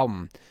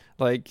album.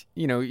 Like,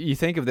 you know, you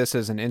think of this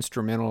as an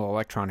instrumental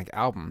electronic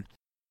album.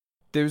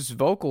 There's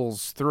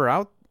vocals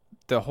throughout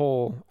the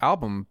whole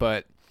album,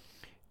 but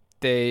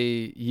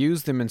they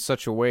use them in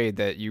such a way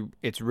that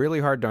it's really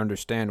hard to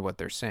understand what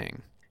they're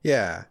saying.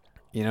 Yeah,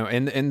 You know,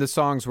 in the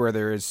songs where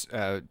there is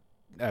a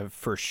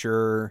for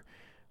sure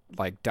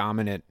like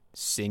dominant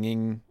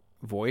singing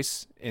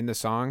voice in the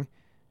song,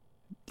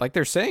 like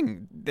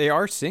they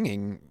are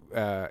singing.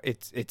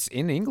 It's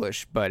in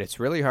English, but it's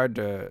really hard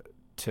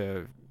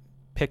to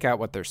pick out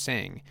what they're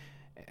saying,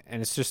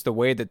 and it's just the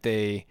way that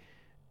the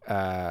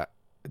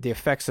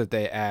effects that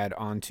they add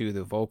onto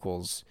the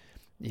vocals,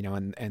 you know,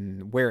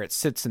 and where it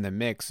sits in the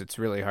mix. It's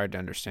really hard to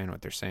understand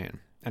what they're saying,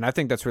 and I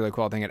think that's really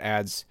cool. I think it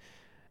adds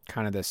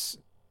kind of this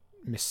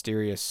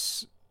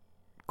mysterious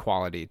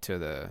quality to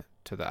the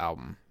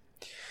album.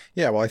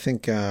 yeah. Well, I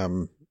think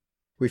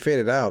we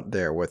faded out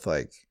there with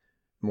like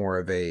more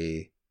of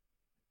a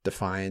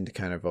defined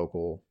kind of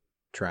vocal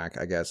track,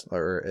 I guess,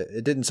 or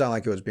it didn't sound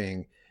like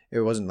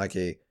it wasn't like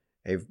a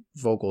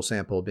vocal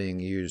sample being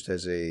used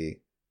as a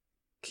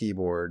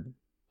keyboard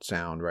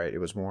sound, right? It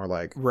was more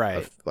like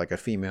like a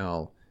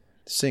female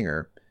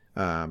singer,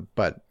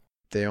 but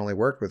they only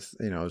worked with,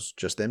 you know, it was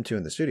just them two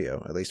in the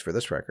studio, at least for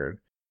this record.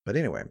 But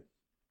anyway,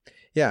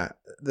 yeah,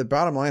 the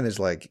bottom line is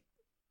like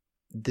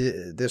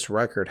this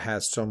record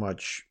has so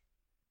much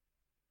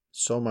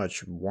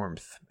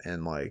warmth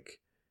and like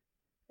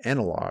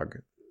analog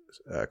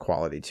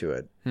quality to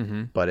it,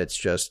 Mm-hmm. but it's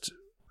just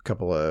a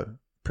couple of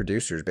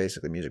producers,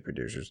 basically music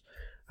producers,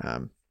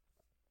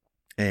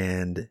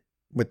 and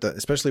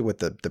especially with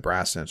the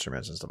brass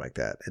instruments and stuff like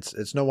that.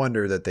 It's no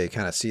wonder that they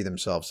kind of see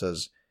themselves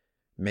as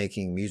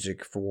making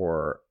music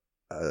for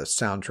a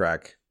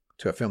soundtrack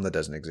to a film that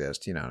doesn't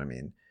exist. You know what I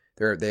mean?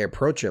 They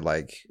approach it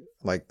like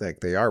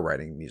they are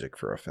writing music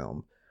for a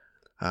film.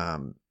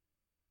 And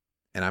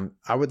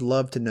I would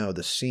love to know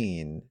the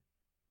scene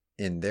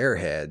in their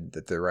head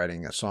that they're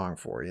writing a song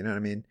for. You know what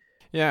I mean?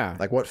 Yeah.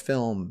 Like, what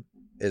film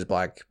is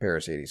Black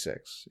Paris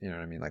 86? You know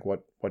what I mean? Like,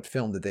 what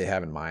film did they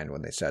have in mind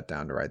when they sat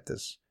down to write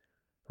this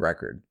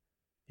record?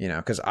 You know,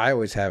 because I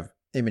always have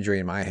imagery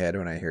in my head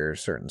when I hear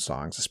certain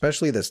songs,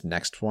 especially this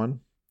next one,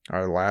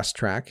 our last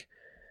track.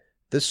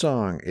 This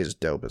song is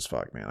dope as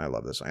fuck, man. I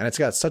love this song. And it's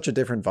got such a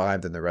different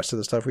vibe than the rest of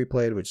the stuff we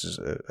played, which is,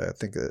 I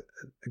think, a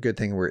good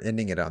thing we're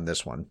ending it on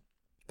this one.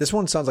 This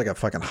one sounds like a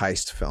fucking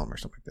heist film or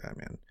something like that,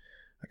 man.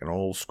 Like an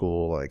old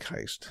school, like,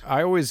 heist.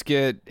 I always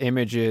get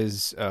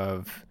images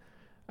of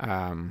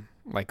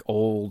like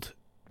old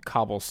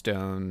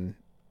cobblestone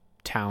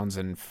towns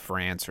in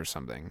France or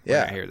something. When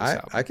Yeah, I hear this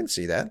album. I can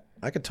see that.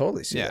 I could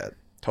totally see that.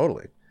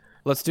 Totally.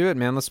 Let's do it,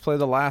 man. Let's play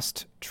the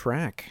last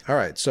track. All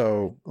right,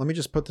 so let me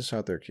just put this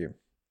out there, Q.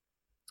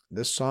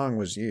 This song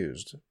was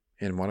used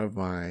in one of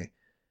my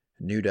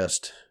New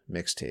Dust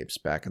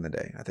mixtapes back in the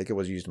day. I think it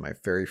was used in my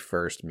very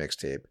first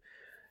mixtape.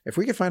 If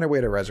we could find a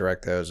way to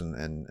resurrect those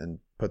and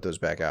put those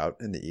back out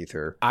in the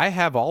ether. I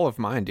have all of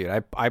mine,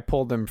 dude. I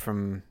pulled them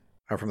from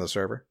From the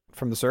server?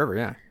 the server,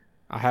 yeah.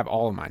 I have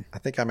all of mine. I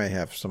think I may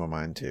have some of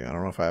mine too. I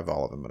don't know if I have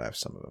all of them, but I have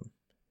some of them.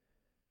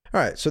 All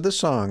right, so this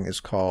song is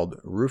called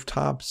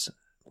Rooftops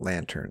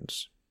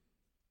Lanterns.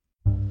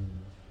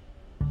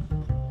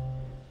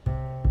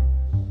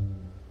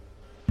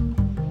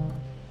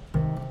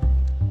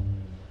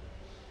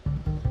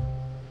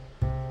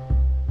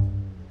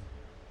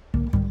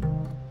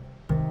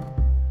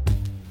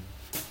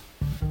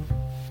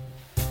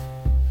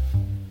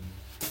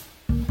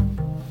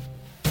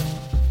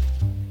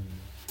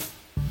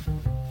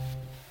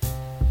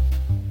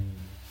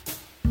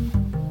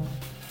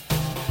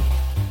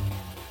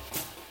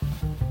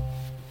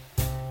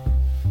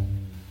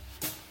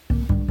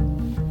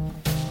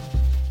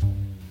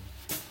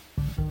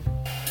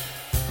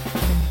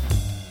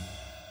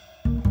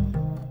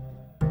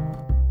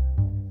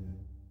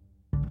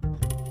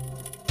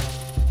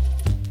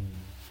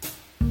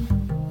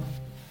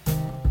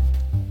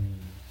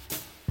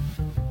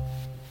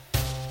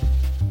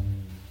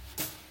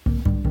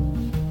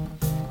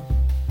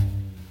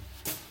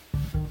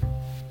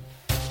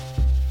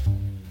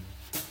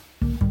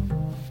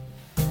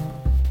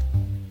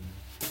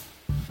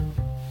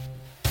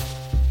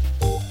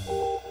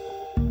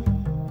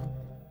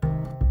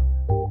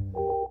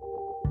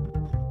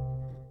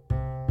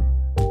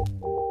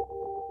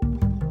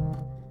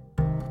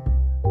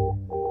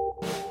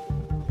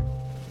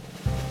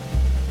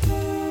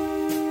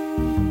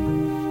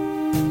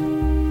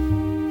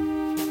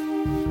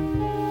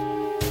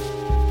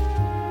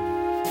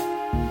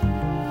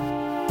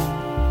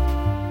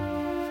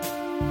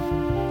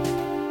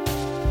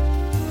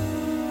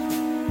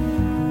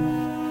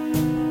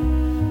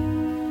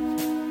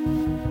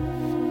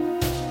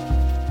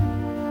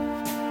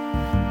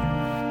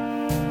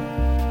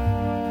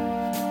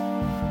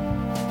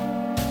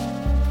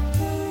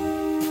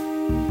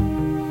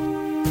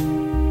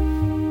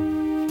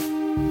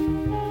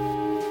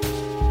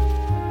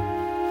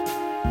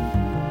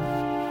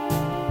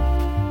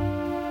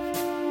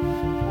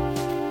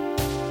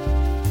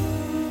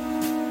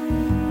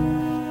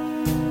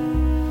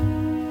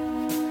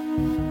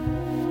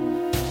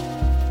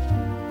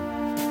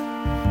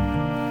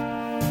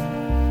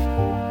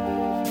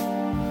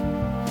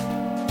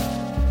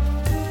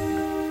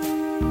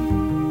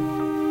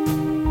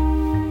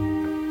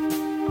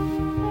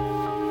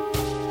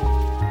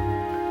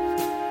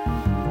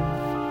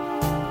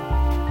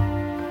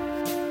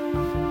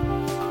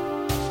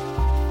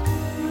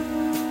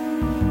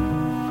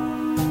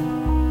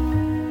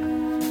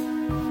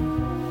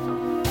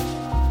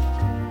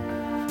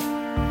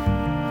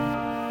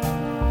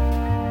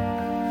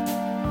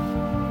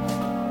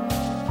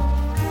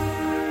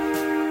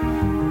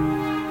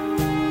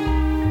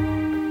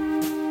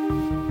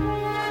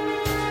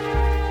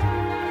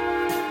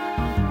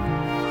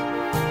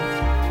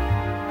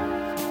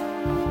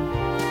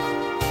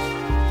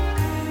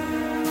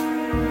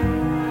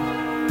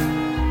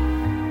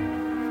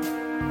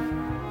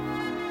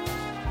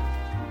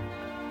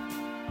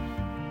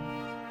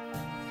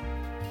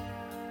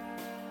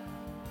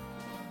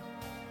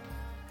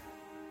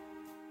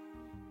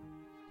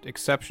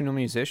 exceptional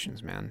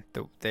musicians, man.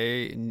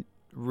 They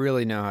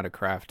really know how to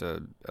craft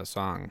a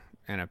song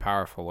in a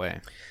powerful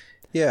way.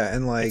 Yeah,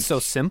 and like it's so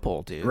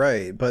simple, dude.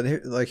 Right, but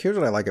here's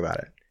what I like about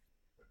it.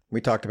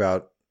 We talked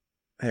about,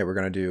 hey, we're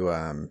gonna do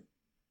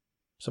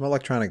some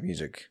electronic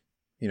music,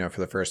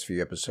 for the first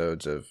few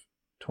episodes of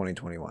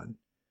 2021,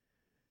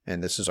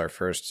 and this is our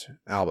first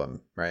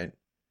album, right?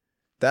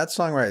 That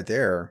song right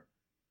there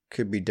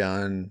could be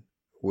done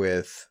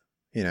with,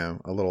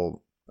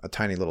 a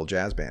tiny little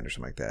jazz band or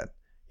something like that.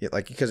 Yeah,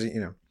 like because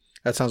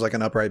that sounds like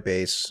an upright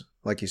bass,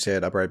 like you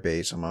said, upright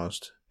bass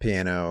almost,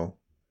 piano,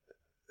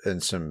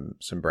 and some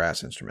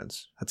brass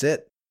instruments. That's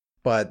it.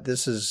 But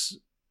this is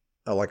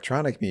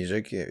electronic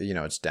music.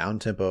 It's down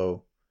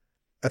tempo.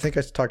 I think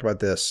I talked about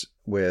this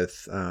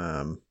with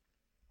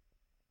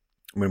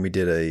when we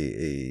did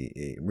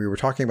we were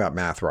talking about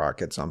math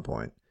rock at some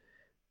point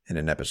in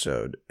an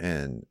episode,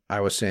 and I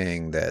was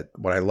saying that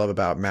what I love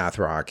about math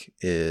rock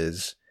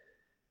is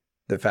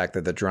the fact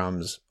that the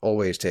drums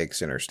always take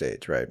center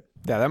stage, right?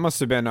 Yeah, that must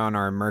have been on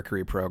our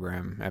Mercury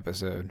program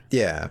episode.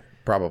 Yeah,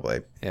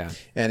 probably. Yeah.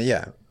 And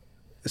yeah,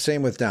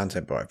 same with down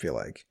tempo, I feel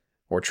like,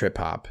 or trip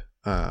hop.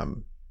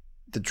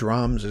 The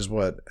drums is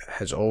what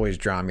has always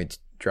drawn me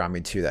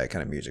to that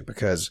kind of music,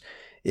 because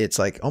it's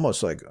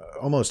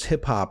almost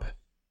hip hop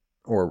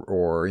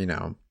or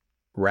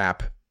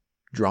rap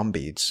drum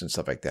beats and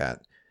stuff like that,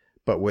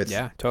 but with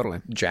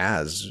totally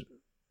jazz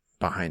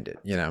behind it.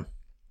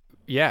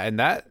 Yeah, and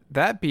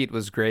that beat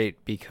was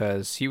great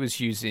because he was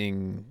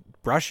using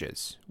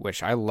brushes,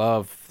 which I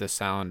love the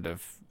sound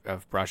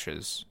of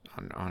brushes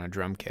on a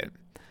drum kit.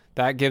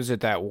 That gives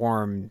it that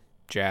warm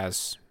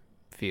jazz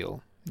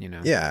feel,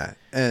 Yeah,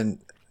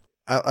 and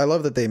I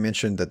love that they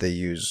mentioned that they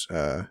use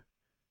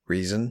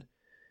Reason,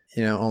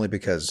 only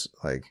because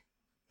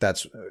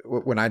that's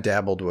when I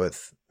dabbled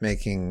with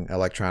making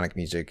electronic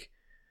music.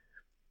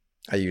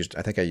 I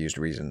think I used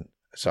Reason.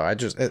 So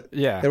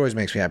it always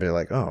makes me happy to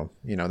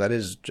that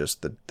is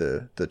just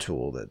the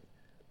tool that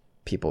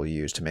people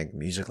use to make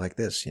music like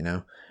this,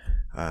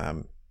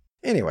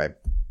 Anyway,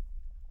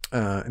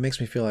 it makes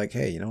me feel like,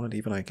 hey, you know what?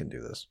 Even I can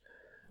do this.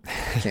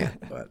 I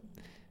can't, but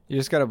you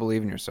just got to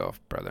believe in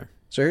yourself, brother.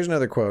 So here's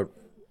another quote.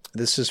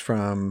 This is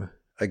from,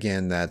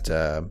 again, that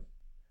the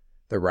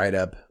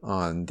write-up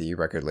on the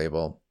record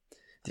label,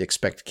 the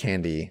Expect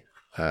Candy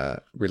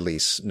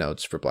release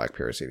notes for Black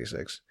Paris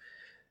 86.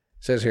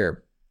 It says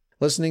here,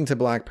 listening to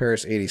Black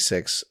Paris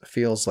 86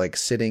 feels like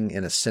sitting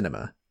in a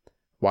cinema,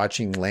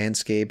 watching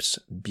landscapes,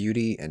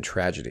 beauty, and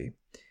tragedy,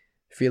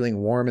 feeling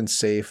warm and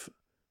safe,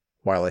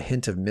 while a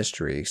hint of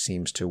mystery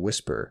seems to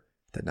whisper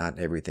that not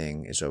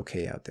everything is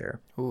okay out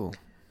there. Ooh.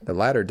 The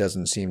latter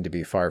doesn't seem to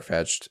be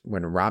far-fetched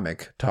when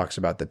Ramek talks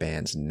about the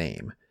band's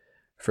name.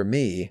 For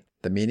me,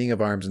 the meaning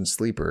of Arms and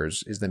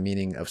Sleepers is the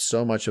meaning of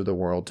so much of the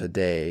world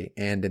today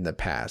and in the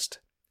past,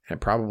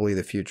 and probably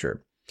the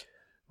future.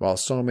 While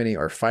so many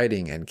are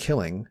fighting and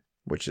killing,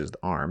 which is the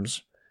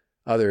arms,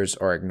 others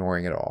are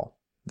ignoring it all,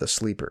 the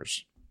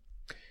sleepers.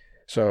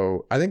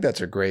 So I think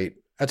that's a great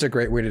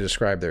way to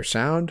describe their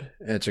sound.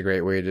 And it's a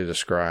great way to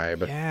describe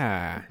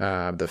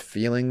the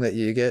feeling that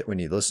you get when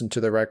you listen to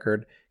the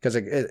record. Because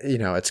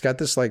it's got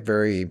this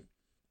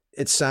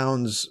it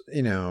sounds,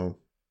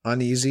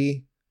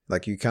 uneasy.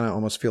 Like you kind of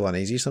almost feel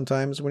uneasy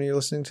sometimes when you're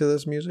listening to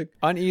this music.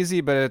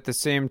 Uneasy, but at the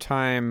same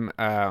time...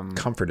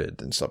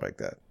 comforted and stuff like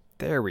that.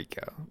 There we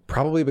go.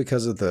 Probably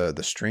because of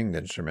the stringed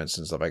instruments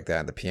and stuff like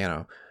that, and the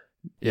piano.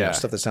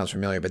 Stuff that sounds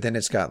familiar. But then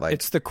it's got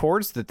it's the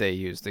chords that they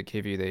use that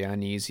give you the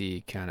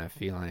uneasy kind of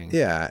feeling.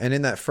 Yeah, and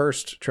in that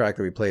first track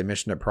that we played,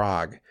 Mission to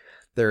Prague,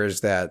 there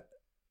is that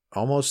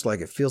almost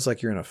it feels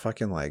like you're in a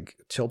fucking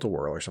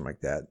tilt-a-whirl or something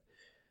like that.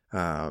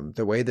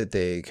 The way that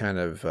they kind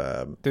of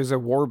there's a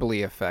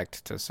warbly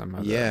effect to some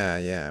of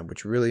it.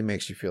 Which really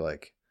makes you feel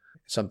like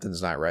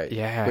something's not right.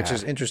 Yeah, which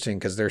is interesting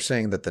because they're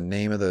saying that the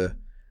name of the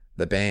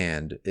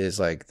band is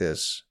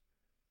this.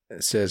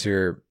 It says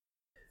here,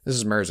 this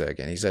is Mirza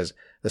again. He says,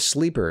 the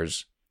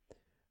sleepers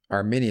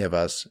are many of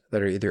us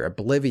that are either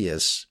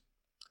oblivious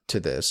to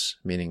this,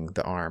 meaning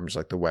the arms,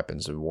 like the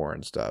weapons of war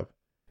and stuff.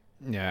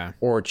 Yeah.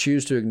 Or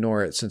choose to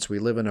ignore it since we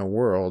live in a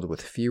world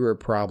with fewer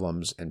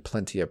problems and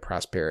plenty of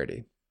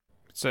prosperity.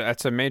 So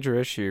that's a major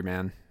issue,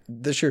 man.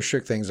 This year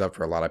shook things up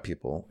for a lot of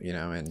people,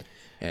 and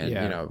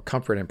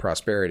comfort and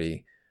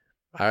prosperity.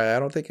 I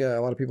don't think a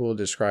lot of people would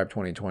describe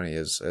 2020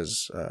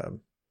 as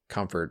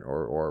comfort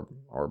or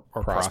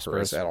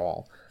prosperous at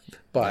all.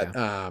 But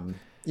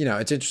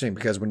it's interesting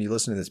because when you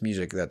listen to this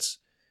music, that's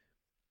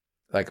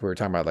like we were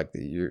talking about,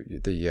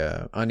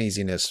 the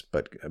uneasiness,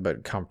 but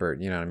comfort.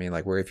 You know what I mean?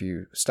 Like where if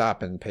you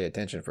stop and pay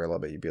attention for a little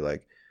bit, you'd be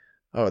like,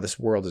 oh, this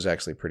world is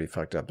actually pretty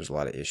fucked up. There's a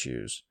lot of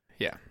issues.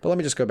 Yeah. But let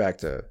me just go back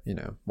to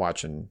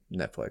watching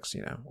Netflix,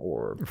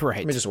 or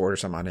let me just order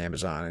some on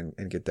Amazon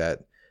and get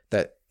that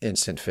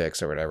instant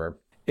fix or whatever.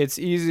 It's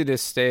easy to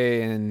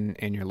stay in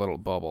your little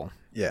bubble.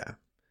 Yeah.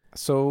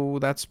 So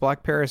that's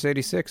Black Paris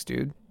 86,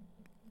 dude.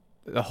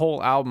 The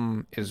whole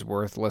album is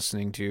worth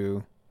listening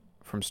to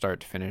from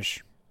start to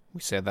finish. We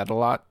say that a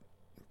lot,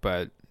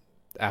 but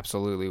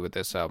absolutely with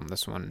this album,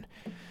 this one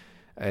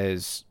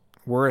is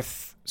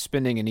worth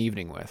spending an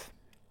evening with.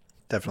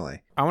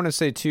 Definitely. I want to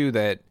say too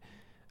that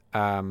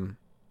I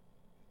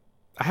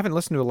haven't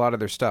listened to a lot of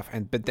their stuff,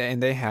 and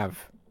they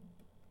have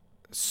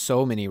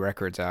so many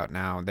records out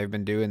now. They've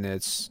been doing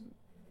this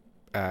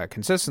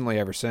consistently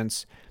ever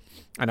since.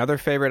 Another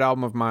favorite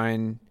album of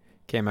mine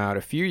came out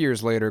a few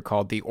years later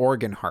called The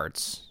Organ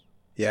Hearts.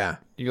 Yeah.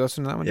 You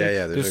listen to that one? Yeah, dude?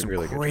 yeah. There's some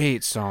really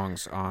great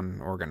songs on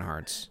Organ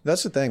Hearts.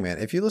 That's the thing, man.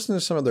 If you listen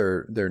to some of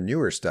their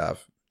newer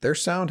stuff, their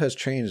sound has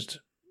changed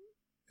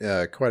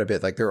quite a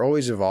bit. Like they're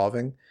always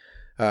evolving.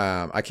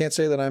 I can't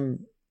say that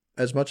I'm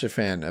as much a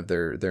fan of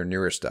their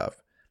newer stuff,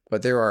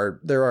 but there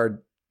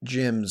are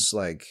gems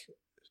like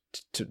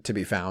to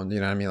be found. You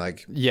know what I mean?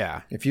 Like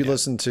Yeah. if you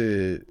listen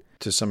to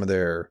some of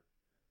their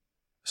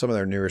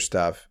newer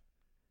stuff,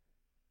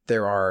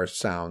 there are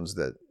sounds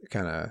that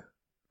kind of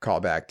call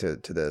back to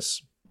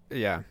this.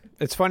 Yeah.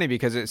 It's funny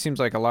because it seems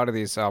like a lot of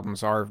these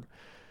albums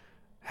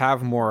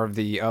have more of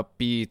the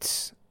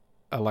upbeat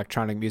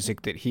electronic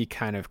music that he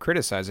kind of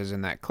criticizes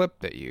in that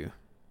clip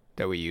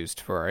that we used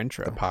for our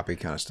intro. The poppy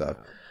kind of stuff.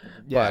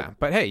 Yeah.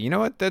 But hey, you know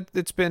what?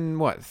 It's been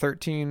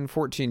 13,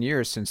 14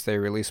 years since they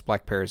released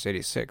Black Paris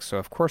 86. So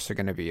of course they're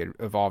going to be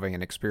evolving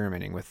and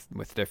experimenting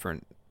with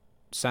different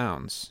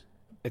sounds.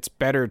 It's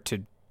better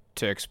to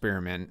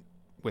experiment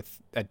with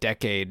a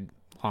decade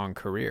long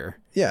career.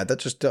 Yeah, that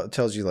just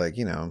tells you, like,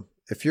 you know,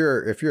 if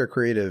you're a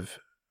creative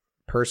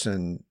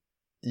person,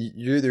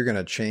 you're either going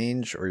to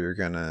change or you're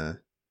going to,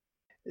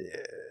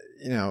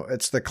 you know,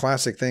 it's the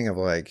classic thing of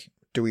like,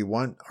 do we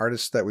want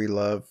artists that we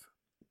love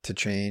to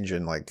change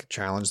and like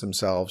challenge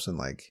themselves and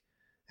like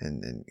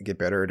and get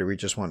better, or do we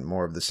just want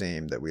more of the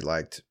same that we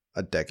liked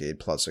a decade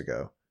plus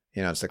ago?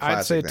 You know, it's the classic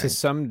I'd say thing.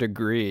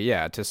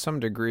 to some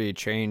degree,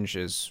 change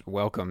is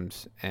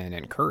welcomed and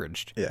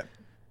encouraged. Yeah.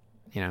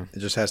 You know, It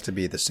just has to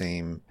be the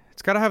same.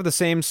 it's got to have the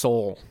same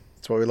soul.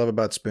 It's what we love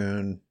about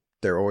Spoon.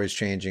 They're always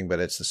changing, but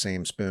it's the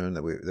same Spoon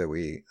that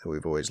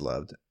we've always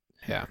loved.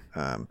 Yeah.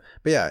 But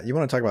yeah, you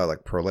want to talk about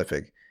like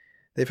prolific.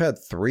 They've had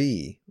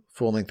 3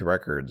 full-length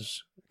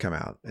records come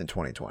out in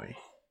 2020.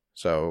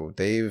 So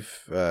they've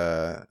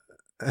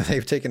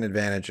taken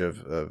advantage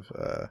of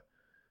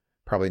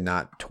probably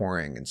not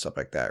touring and stuff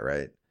like that,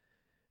 right?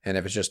 And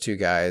if it's just 2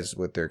 guys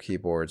with their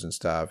keyboards and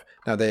stuff.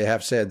 Now they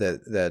have said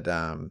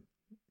that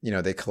you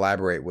know, they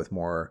collaborate with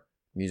more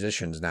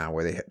musicians now,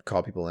 where they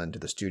call people into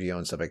the studio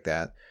and stuff like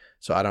that.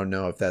 So I don't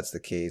know if that's the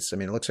case. I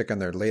mean, it looks like on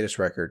their latest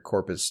record,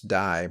 Corpus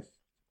Die,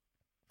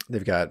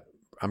 they've got,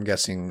 I'm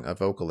guessing, a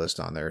vocalist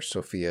on there,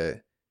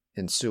 Sophia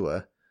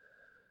Insua.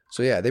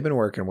 So yeah, they've been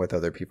working with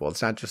other people.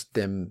 It's not just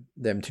them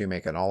 2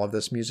 making all of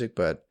this music,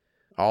 but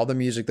all the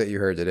music that you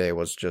heard today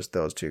was just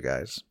those 2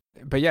 guys.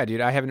 But yeah,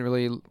 dude, I haven't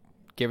really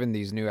given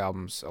these new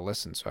albums a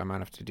listen, so I might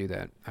have to do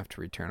that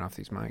after we turn off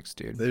these mics,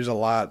 dude. There's a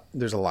lot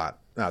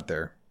out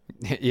there.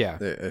 Yeah.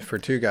 For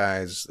 2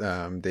 guys,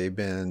 they've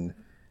been,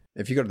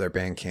 if you go to their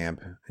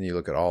Bandcamp and you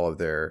look at all of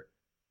their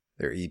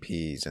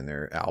EPs and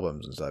their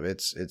albums and stuff,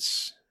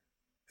 it's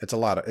a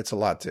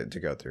lot to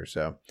go through.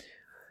 So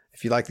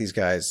if you like these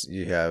guys,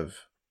 you have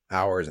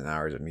hours and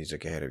hours of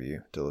music ahead of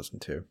you to listen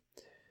to.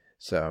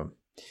 So,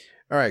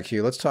 all right,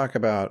 Q, let's talk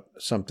about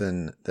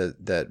something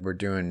that we're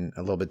doing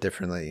a little bit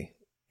differently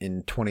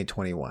in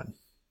 2021.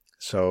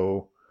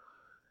 So,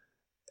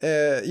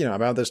 you know,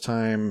 about this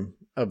time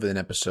of an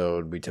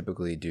episode, we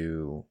typically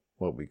do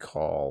what we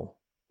call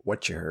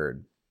What You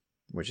Heard,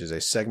 which is a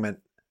segment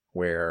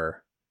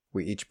where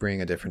we each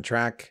bring a different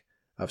track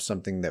of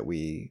something that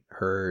we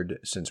heard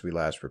since we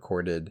last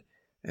recorded.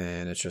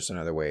 And it's just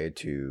another way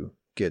to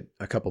get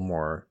a couple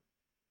more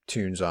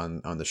tunes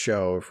on the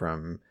show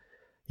from,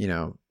 you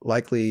know,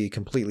 likely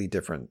completely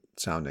different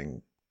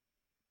sounding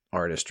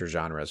artists or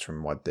genres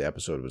from what the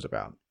episode was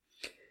about.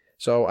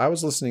 So I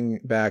was listening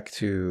back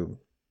to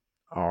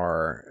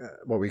our,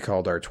 what we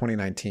called our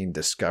 2019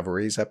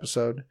 Discoveries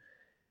episode,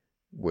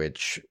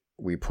 which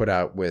we put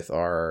out with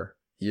our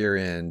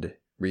year-end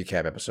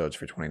recap episodes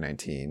for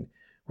 2019,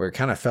 where it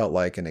kind of felt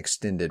like an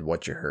extended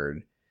What You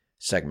Heard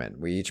segment.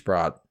 We each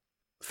brought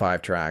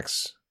 5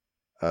 tracks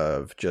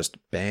of just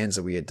bands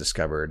that we had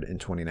discovered in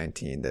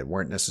 2019 that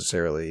weren't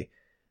necessarily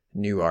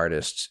new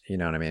artists, you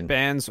know what I mean?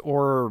 Bands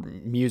or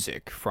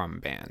music from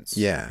bands.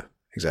 Yeah,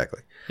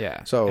 exactly.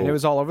 Yeah. So, and it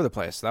was all over the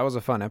place. That was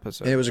a fun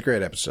episode. It was a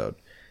great episode.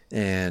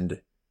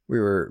 And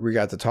we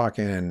got to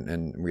talking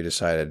and we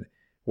decided,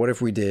 what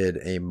if we did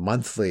a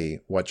monthly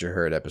What You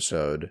Heard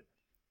episode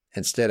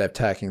instead of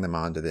tacking them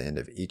on to the end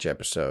of each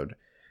episode?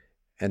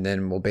 And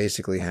then we'll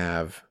basically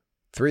have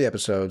 3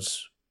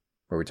 episodes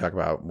where we talk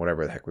about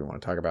whatever the heck we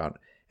want to talk about,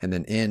 and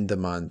then end the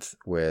month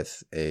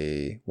with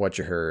a What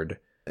You Heard.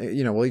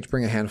 You know, we'll each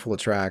bring a handful of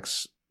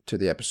tracks to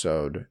the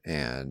episode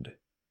and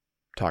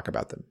talk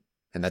about them.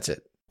 And that's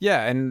it.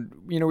 Yeah, and,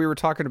 you know, we were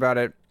talking about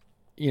it.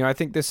 You know, I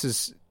think this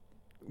is,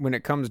 when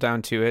it comes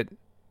down to it,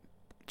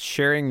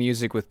 sharing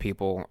music with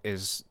people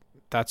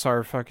that's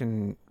our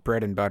fucking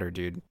bread and butter,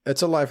 dude.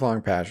 It's a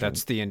lifelong passion.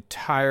 That's the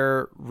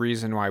entire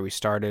reason why we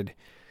started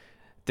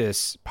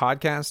this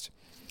podcast.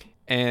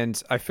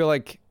 And I feel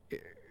like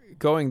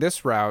going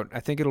this route, I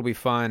think it'll be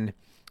fun.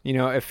 You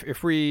know,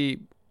 if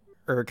we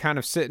are kind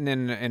of sitting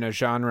in a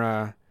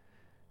genre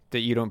that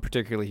you don't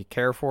particularly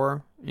care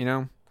for, you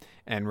know,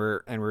 and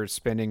we're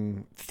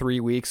spending 3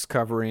 weeks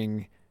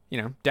covering,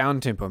 you know,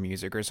 down tempo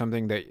music or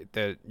something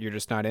that you're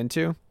just not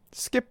into,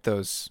 skip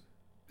those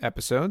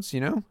episodes, you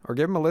know, or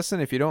give them a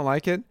listen. If you don't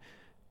like it,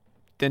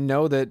 then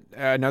know that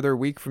another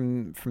week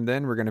from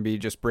then we're going to be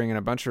just bringing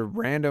a bunch of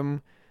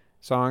random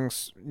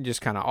songs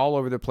just kind of all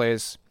over the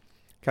place.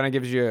 Kind of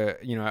gives you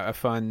a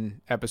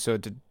fun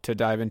episode to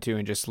dive into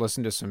and just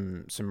listen to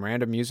some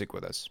random music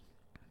with us.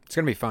 It's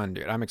going to be fun,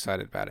 dude. I'm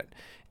excited about it.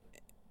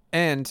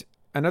 And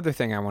another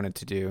thing I wanted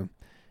to do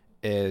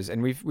is,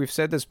 and we've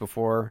said this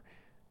before,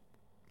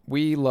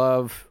 we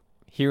love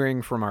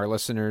hearing from our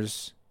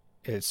listeners.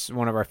 It's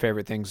one of our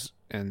favorite things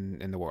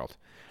in the world.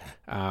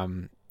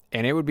 And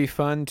it would be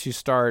fun to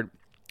start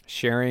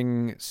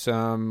sharing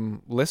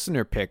some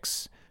listener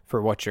picks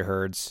for What You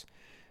Heards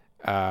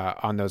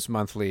on those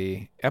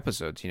monthly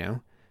episodes, you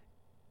know.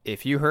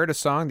 If you heard a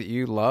song that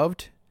you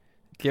loved,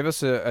 give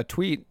us a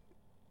tweet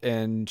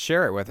and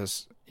share it with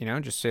us. You know,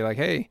 just say like,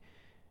 hey,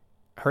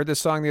 heard this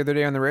song the other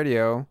day on the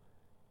radio.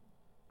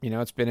 You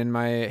know, it's been in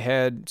my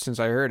head since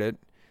I heard it.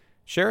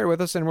 Share it with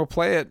us and we'll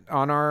play it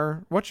on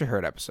our What You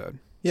Heard episode.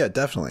 Yeah,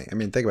 definitely. I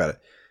mean, think about it.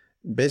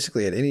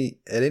 Basically, at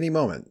any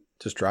moment,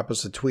 just drop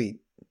us a tweet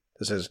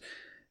that says,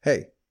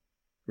 hey,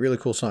 really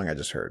cool song I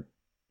just heard.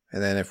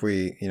 And then if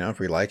we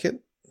like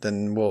it,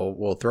 then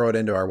we'll throw it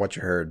into our What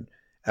You Heard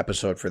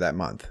episode for that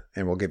month,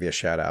 and we'll give you a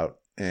shout out,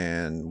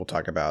 and we'll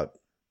talk about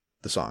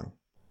the song.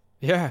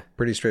 Yeah.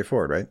 Pretty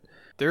straightforward, right?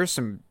 There's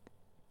some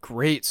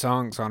great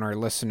songs on our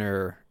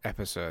listener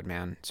episode,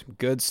 man. Some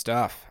good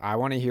stuff. I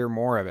want to hear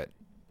more of it.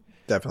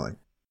 Definitely.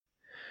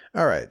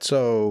 All right,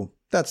 so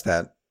that's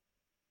that.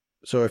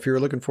 So if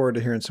you're looking forward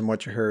to hearing some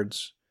What You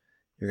Heards,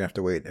 you're going to have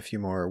to wait a few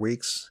more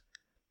weeks,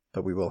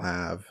 but we will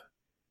have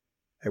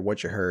a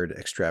What You Heard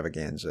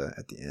extravaganza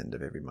at the end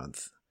of every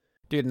month.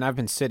 Dude, and I've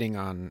been sitting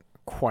on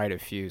quite a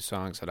few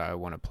songs that I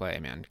want to play,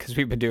 man, because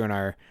we've been doing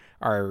our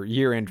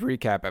year-end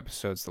recap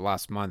episodes the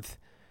last month.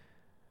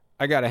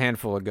 I got a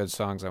handful of good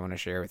songs I want to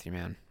share with you,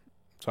 man.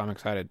 So I'm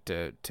excited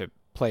to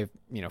play,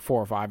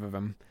 4 or 5 of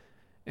them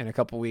in a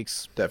couple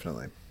weeks.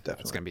 Definitely.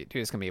 It's gonna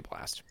be a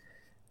blast.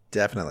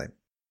 Definitely.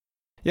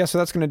 Yeah, so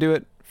that's gonna do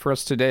it for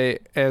us today.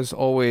 As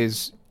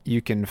always,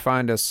 you can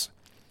find us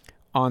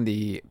on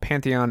the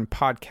Pantheon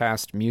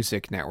Podcast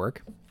Music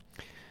Network.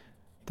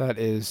 That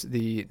is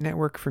the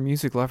network for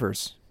music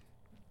lovers,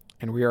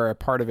 and we are a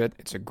part of it.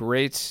 It's a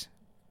great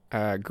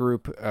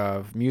group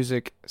of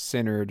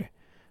music-centered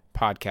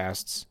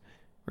podcasts.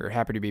 We're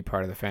happy to be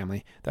part of the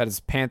family. That is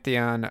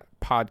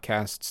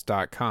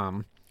pantheonpodcasts.com.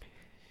 You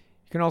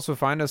can also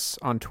find us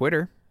on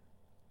Twitter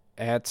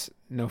at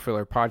No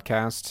Filler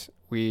Podcast.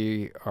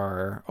 We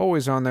are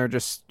always on there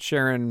just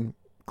sharing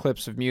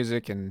clips of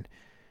music and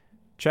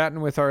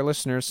chatting with our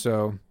listeners,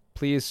 so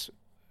please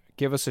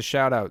give us a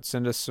shout out.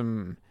 Send us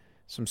some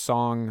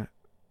song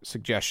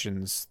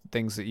suggestions,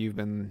 things that you've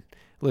been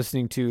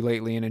listening to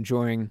lately and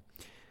enjoying.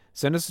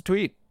 Send us a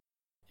tweet.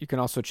 You can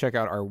also check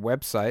out our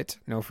website,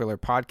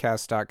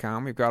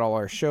 nofillerpodcast.com. We've got all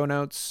our show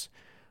notes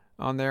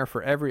on there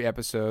for every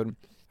episode.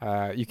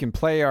 You can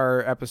play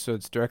our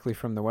episodes directly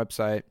from the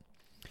website.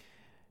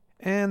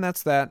 And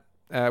that's that.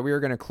 We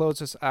are going to close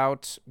this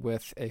out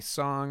with a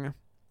song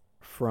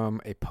from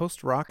a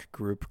post-rock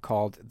group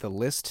called The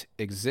List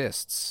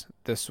Exists.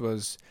 This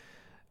was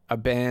a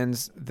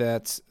band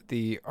that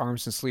the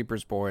Arms and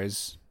Sleepers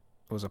boys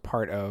was a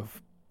part of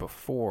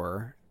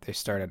before they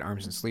started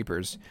Arms and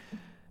Sleepers.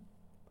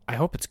 I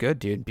hope it's good,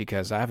 dude,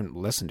 because I haven't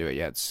listened to it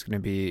yet. It's going to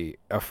be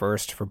a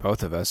first for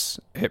both of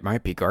us. It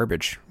might be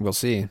garbage. We'll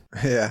see.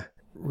 Yeah.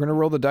 We're going to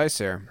roll the dice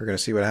there. We're going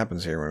to see what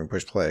happens here when we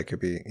push play. It could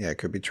be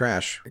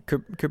trash. It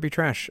could be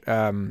trash.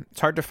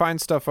 It's hard to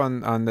find stuff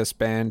on this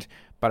band,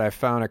 but I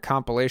found a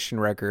compilation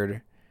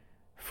record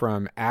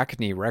from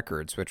Acne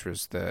Records, which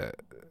was the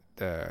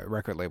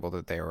record label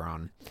that they were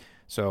on.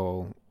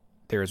 So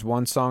there's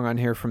one song on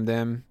here from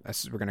them.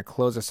 We're going to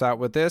close us out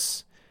with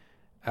this.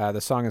 The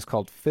song is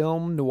called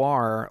Film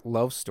Noir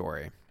Love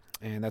Story.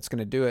 And that's going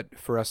to do it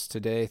for us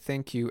today.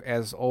 Thank you,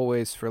 as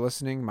always, for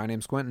listening. My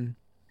name's Quentin.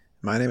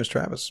 My name is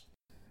Travis.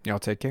 Y'all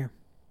take care.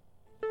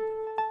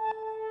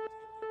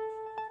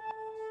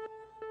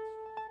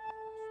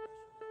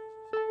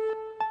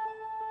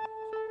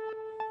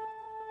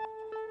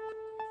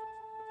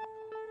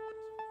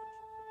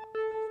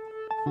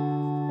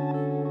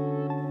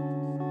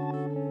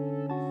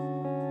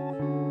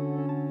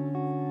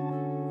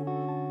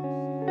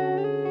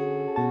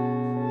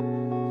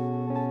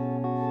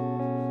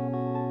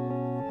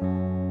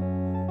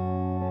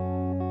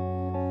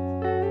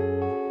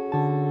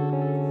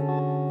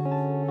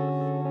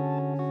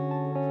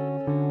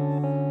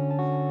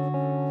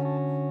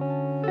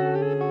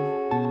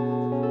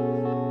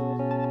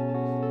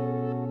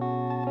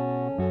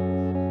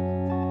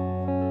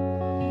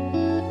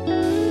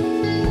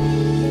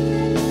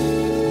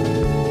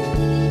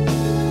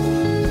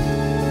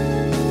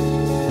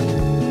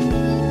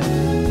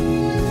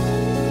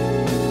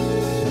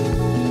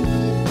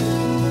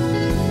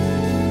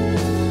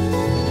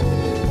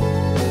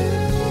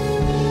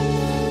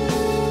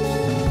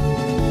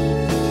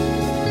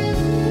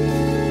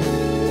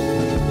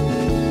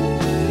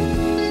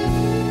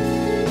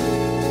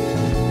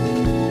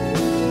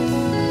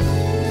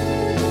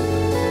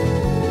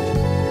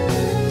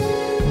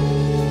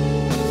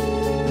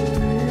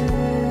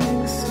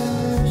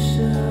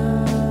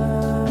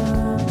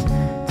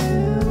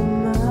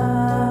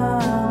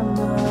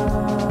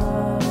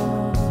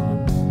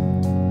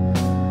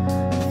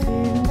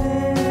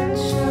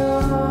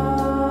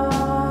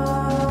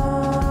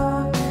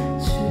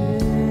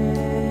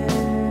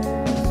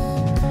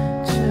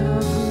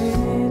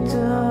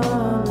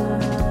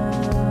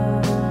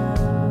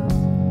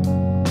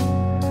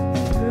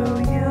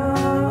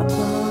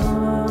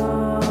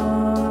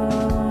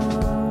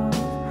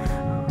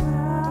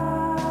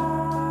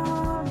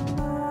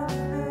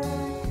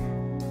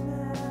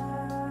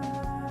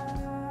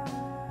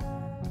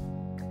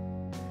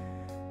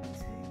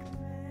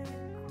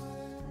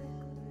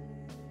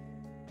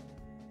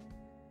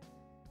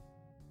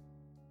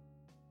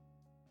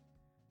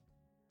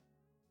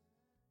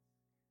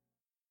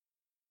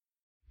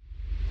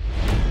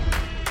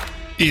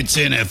 It's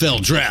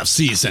NFL draft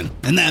season,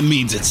 and that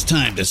means it's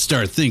time to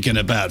start thinking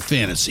about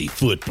fantasy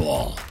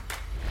football.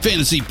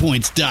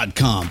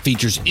 FantasyPoints.com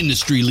features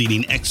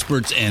industry-leading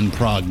experts and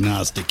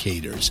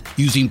prognosticators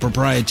using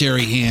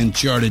proprietary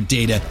hand-charted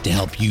data to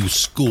help you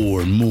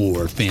score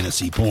more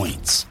fantasy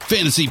points.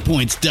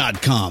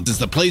 FantasyPoints.com is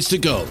the place to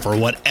go for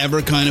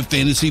whatever kind of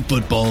fantasy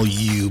football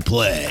you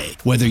play.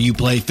 Whether you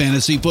play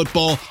fantasy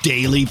football,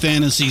 daily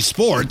fantasy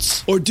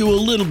sports, or do a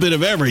little bit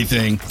of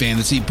everything,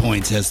 Fantasy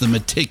Points has the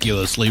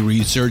meticulously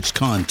researched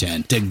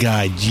content to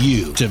guide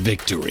you to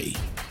victory.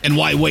 And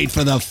why wait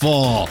for the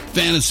fall?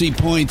 Fantasy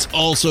Points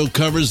also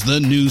covers the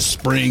new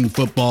spring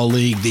football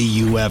league,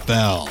 the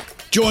UFL.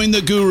 Join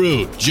the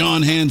guru,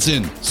 John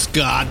Hansen,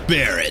 Scott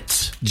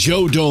Barrett,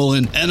 Joe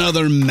Dolan, and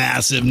other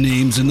massive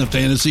names in the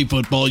fantasy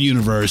football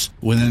universe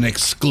with an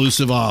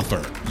exclusive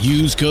offer.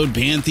 Use code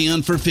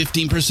Pantheon for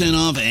 15%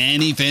 off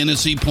any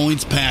Fantasy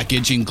Points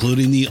package,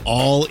 including the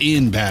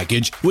all-in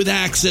package, with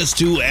access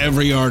to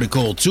every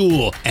article,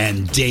 tool,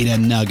 and data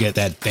nugget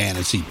that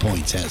Fantasy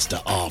Points has to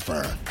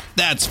offer.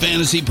 That's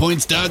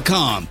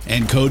FantasyPoints.com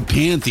and code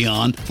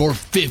Pantheon for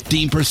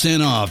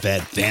 15% off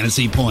at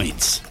Fantasy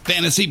Points.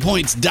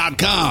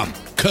 FantasyPoints.com,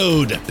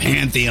 code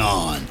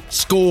Pantheon.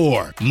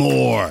 Score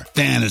more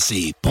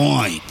fantasy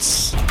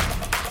points.